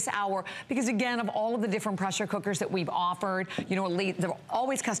one for this hour because, again, of all of the different pressure cookers that we've offered, you know, they're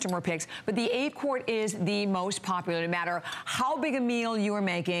always customer picks, but the 8-quart is the most popular, no matter how big a meal you are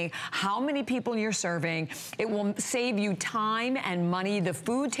making, how many people you're serving. It will save you time and money. The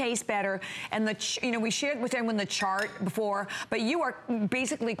food tastes better. And you know, we shared with everyone the chart before, but you are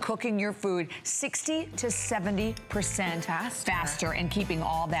basically cooking your food 60 to 70% faster and keeping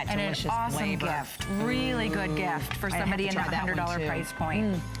all that delicious flavor. And an awesome gift. Really good gift for somebody in that $100 price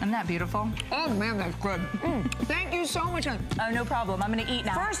point. Isn't that beautiful? Oh man, that's good. Thank you so much. Oh, no problem. I'm gonna eat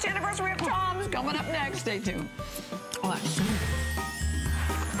now. First anniversary of Tom's coming up next. Stay tuned.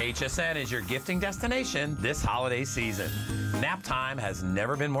 HSN is your gifting destination this holiday season. Nap time has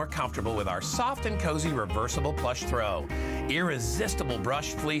never been more comfortable with our soft and cozy reversible plush throw. Irresistible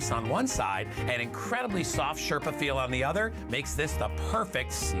brushed fleece on one side and incredibly soft Sherpa feel on the other makes this the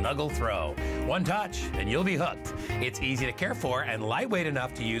perfect snuggle throw. One touch and you'll be hooked. It's easy to care for and lightweight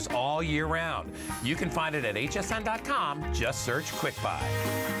enough to use all year round. You can find it at hsn.com. Just search Quick Buy.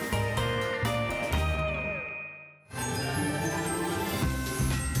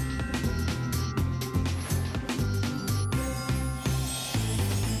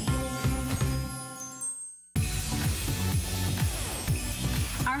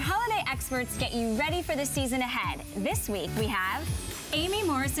 Experts get you ready for the season ahead. This week we have Amy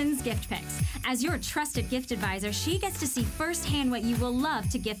Morrison's Gift Picks. As your trusted gift advisor, she gets to see firsthand what you will love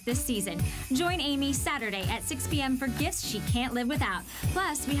to gift this season. Join Amy Saturday at 6 p.m. for gifts she can't live without.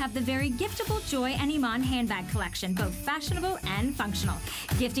 Plus, we have the very giftable Joy and Iman handbag collection, both fashionable and functional.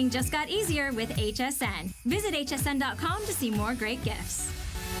 Gifting just got easier with HSN. Visit hsn.com to see more great gifts.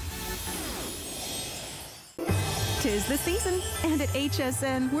 'Tis the season, and at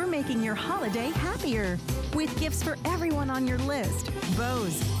HSN, we're making your holiday happier. With gifts for everyone on your list.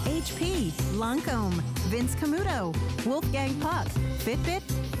 Bose, HP, Lancome, Vince Camuto, Wolfgang Puck, Fitbit,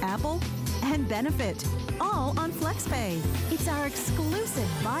 Apple, and Benefit. All on FlexPay. It's our exclusive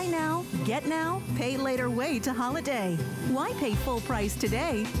buy now, get now, pay later way to holiday. Why pay full price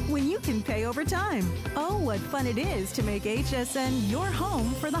today when you can pay over time? Oh, what fun it is to make HSN your home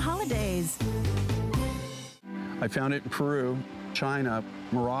for the holidays. I found it in Peru, China,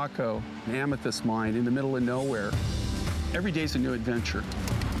 Morocco, an amethyst mine in the middle of nowhere. Every day's a new adventure.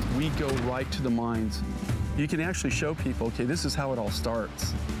 We go right to the mines. You can actually show people, okay, this is how it all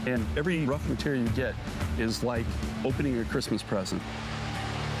starts. And every rough material you get is like opening a Christmas present.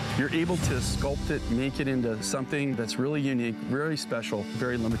 You're able to sculpt it, make it into something that's really unique, very special,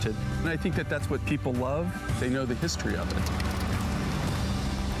 very limited. And I think that that's what people love. They know the history of it.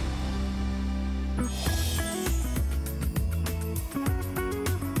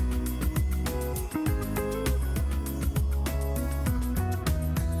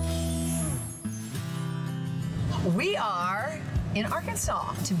 We are in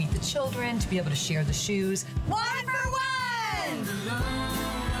Arkansas to meet the children, to be able to share the shoes. 1 for 1!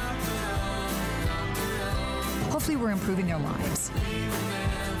 Hopefully we're improving their lives.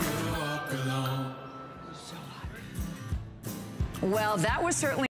 Well, that was certainly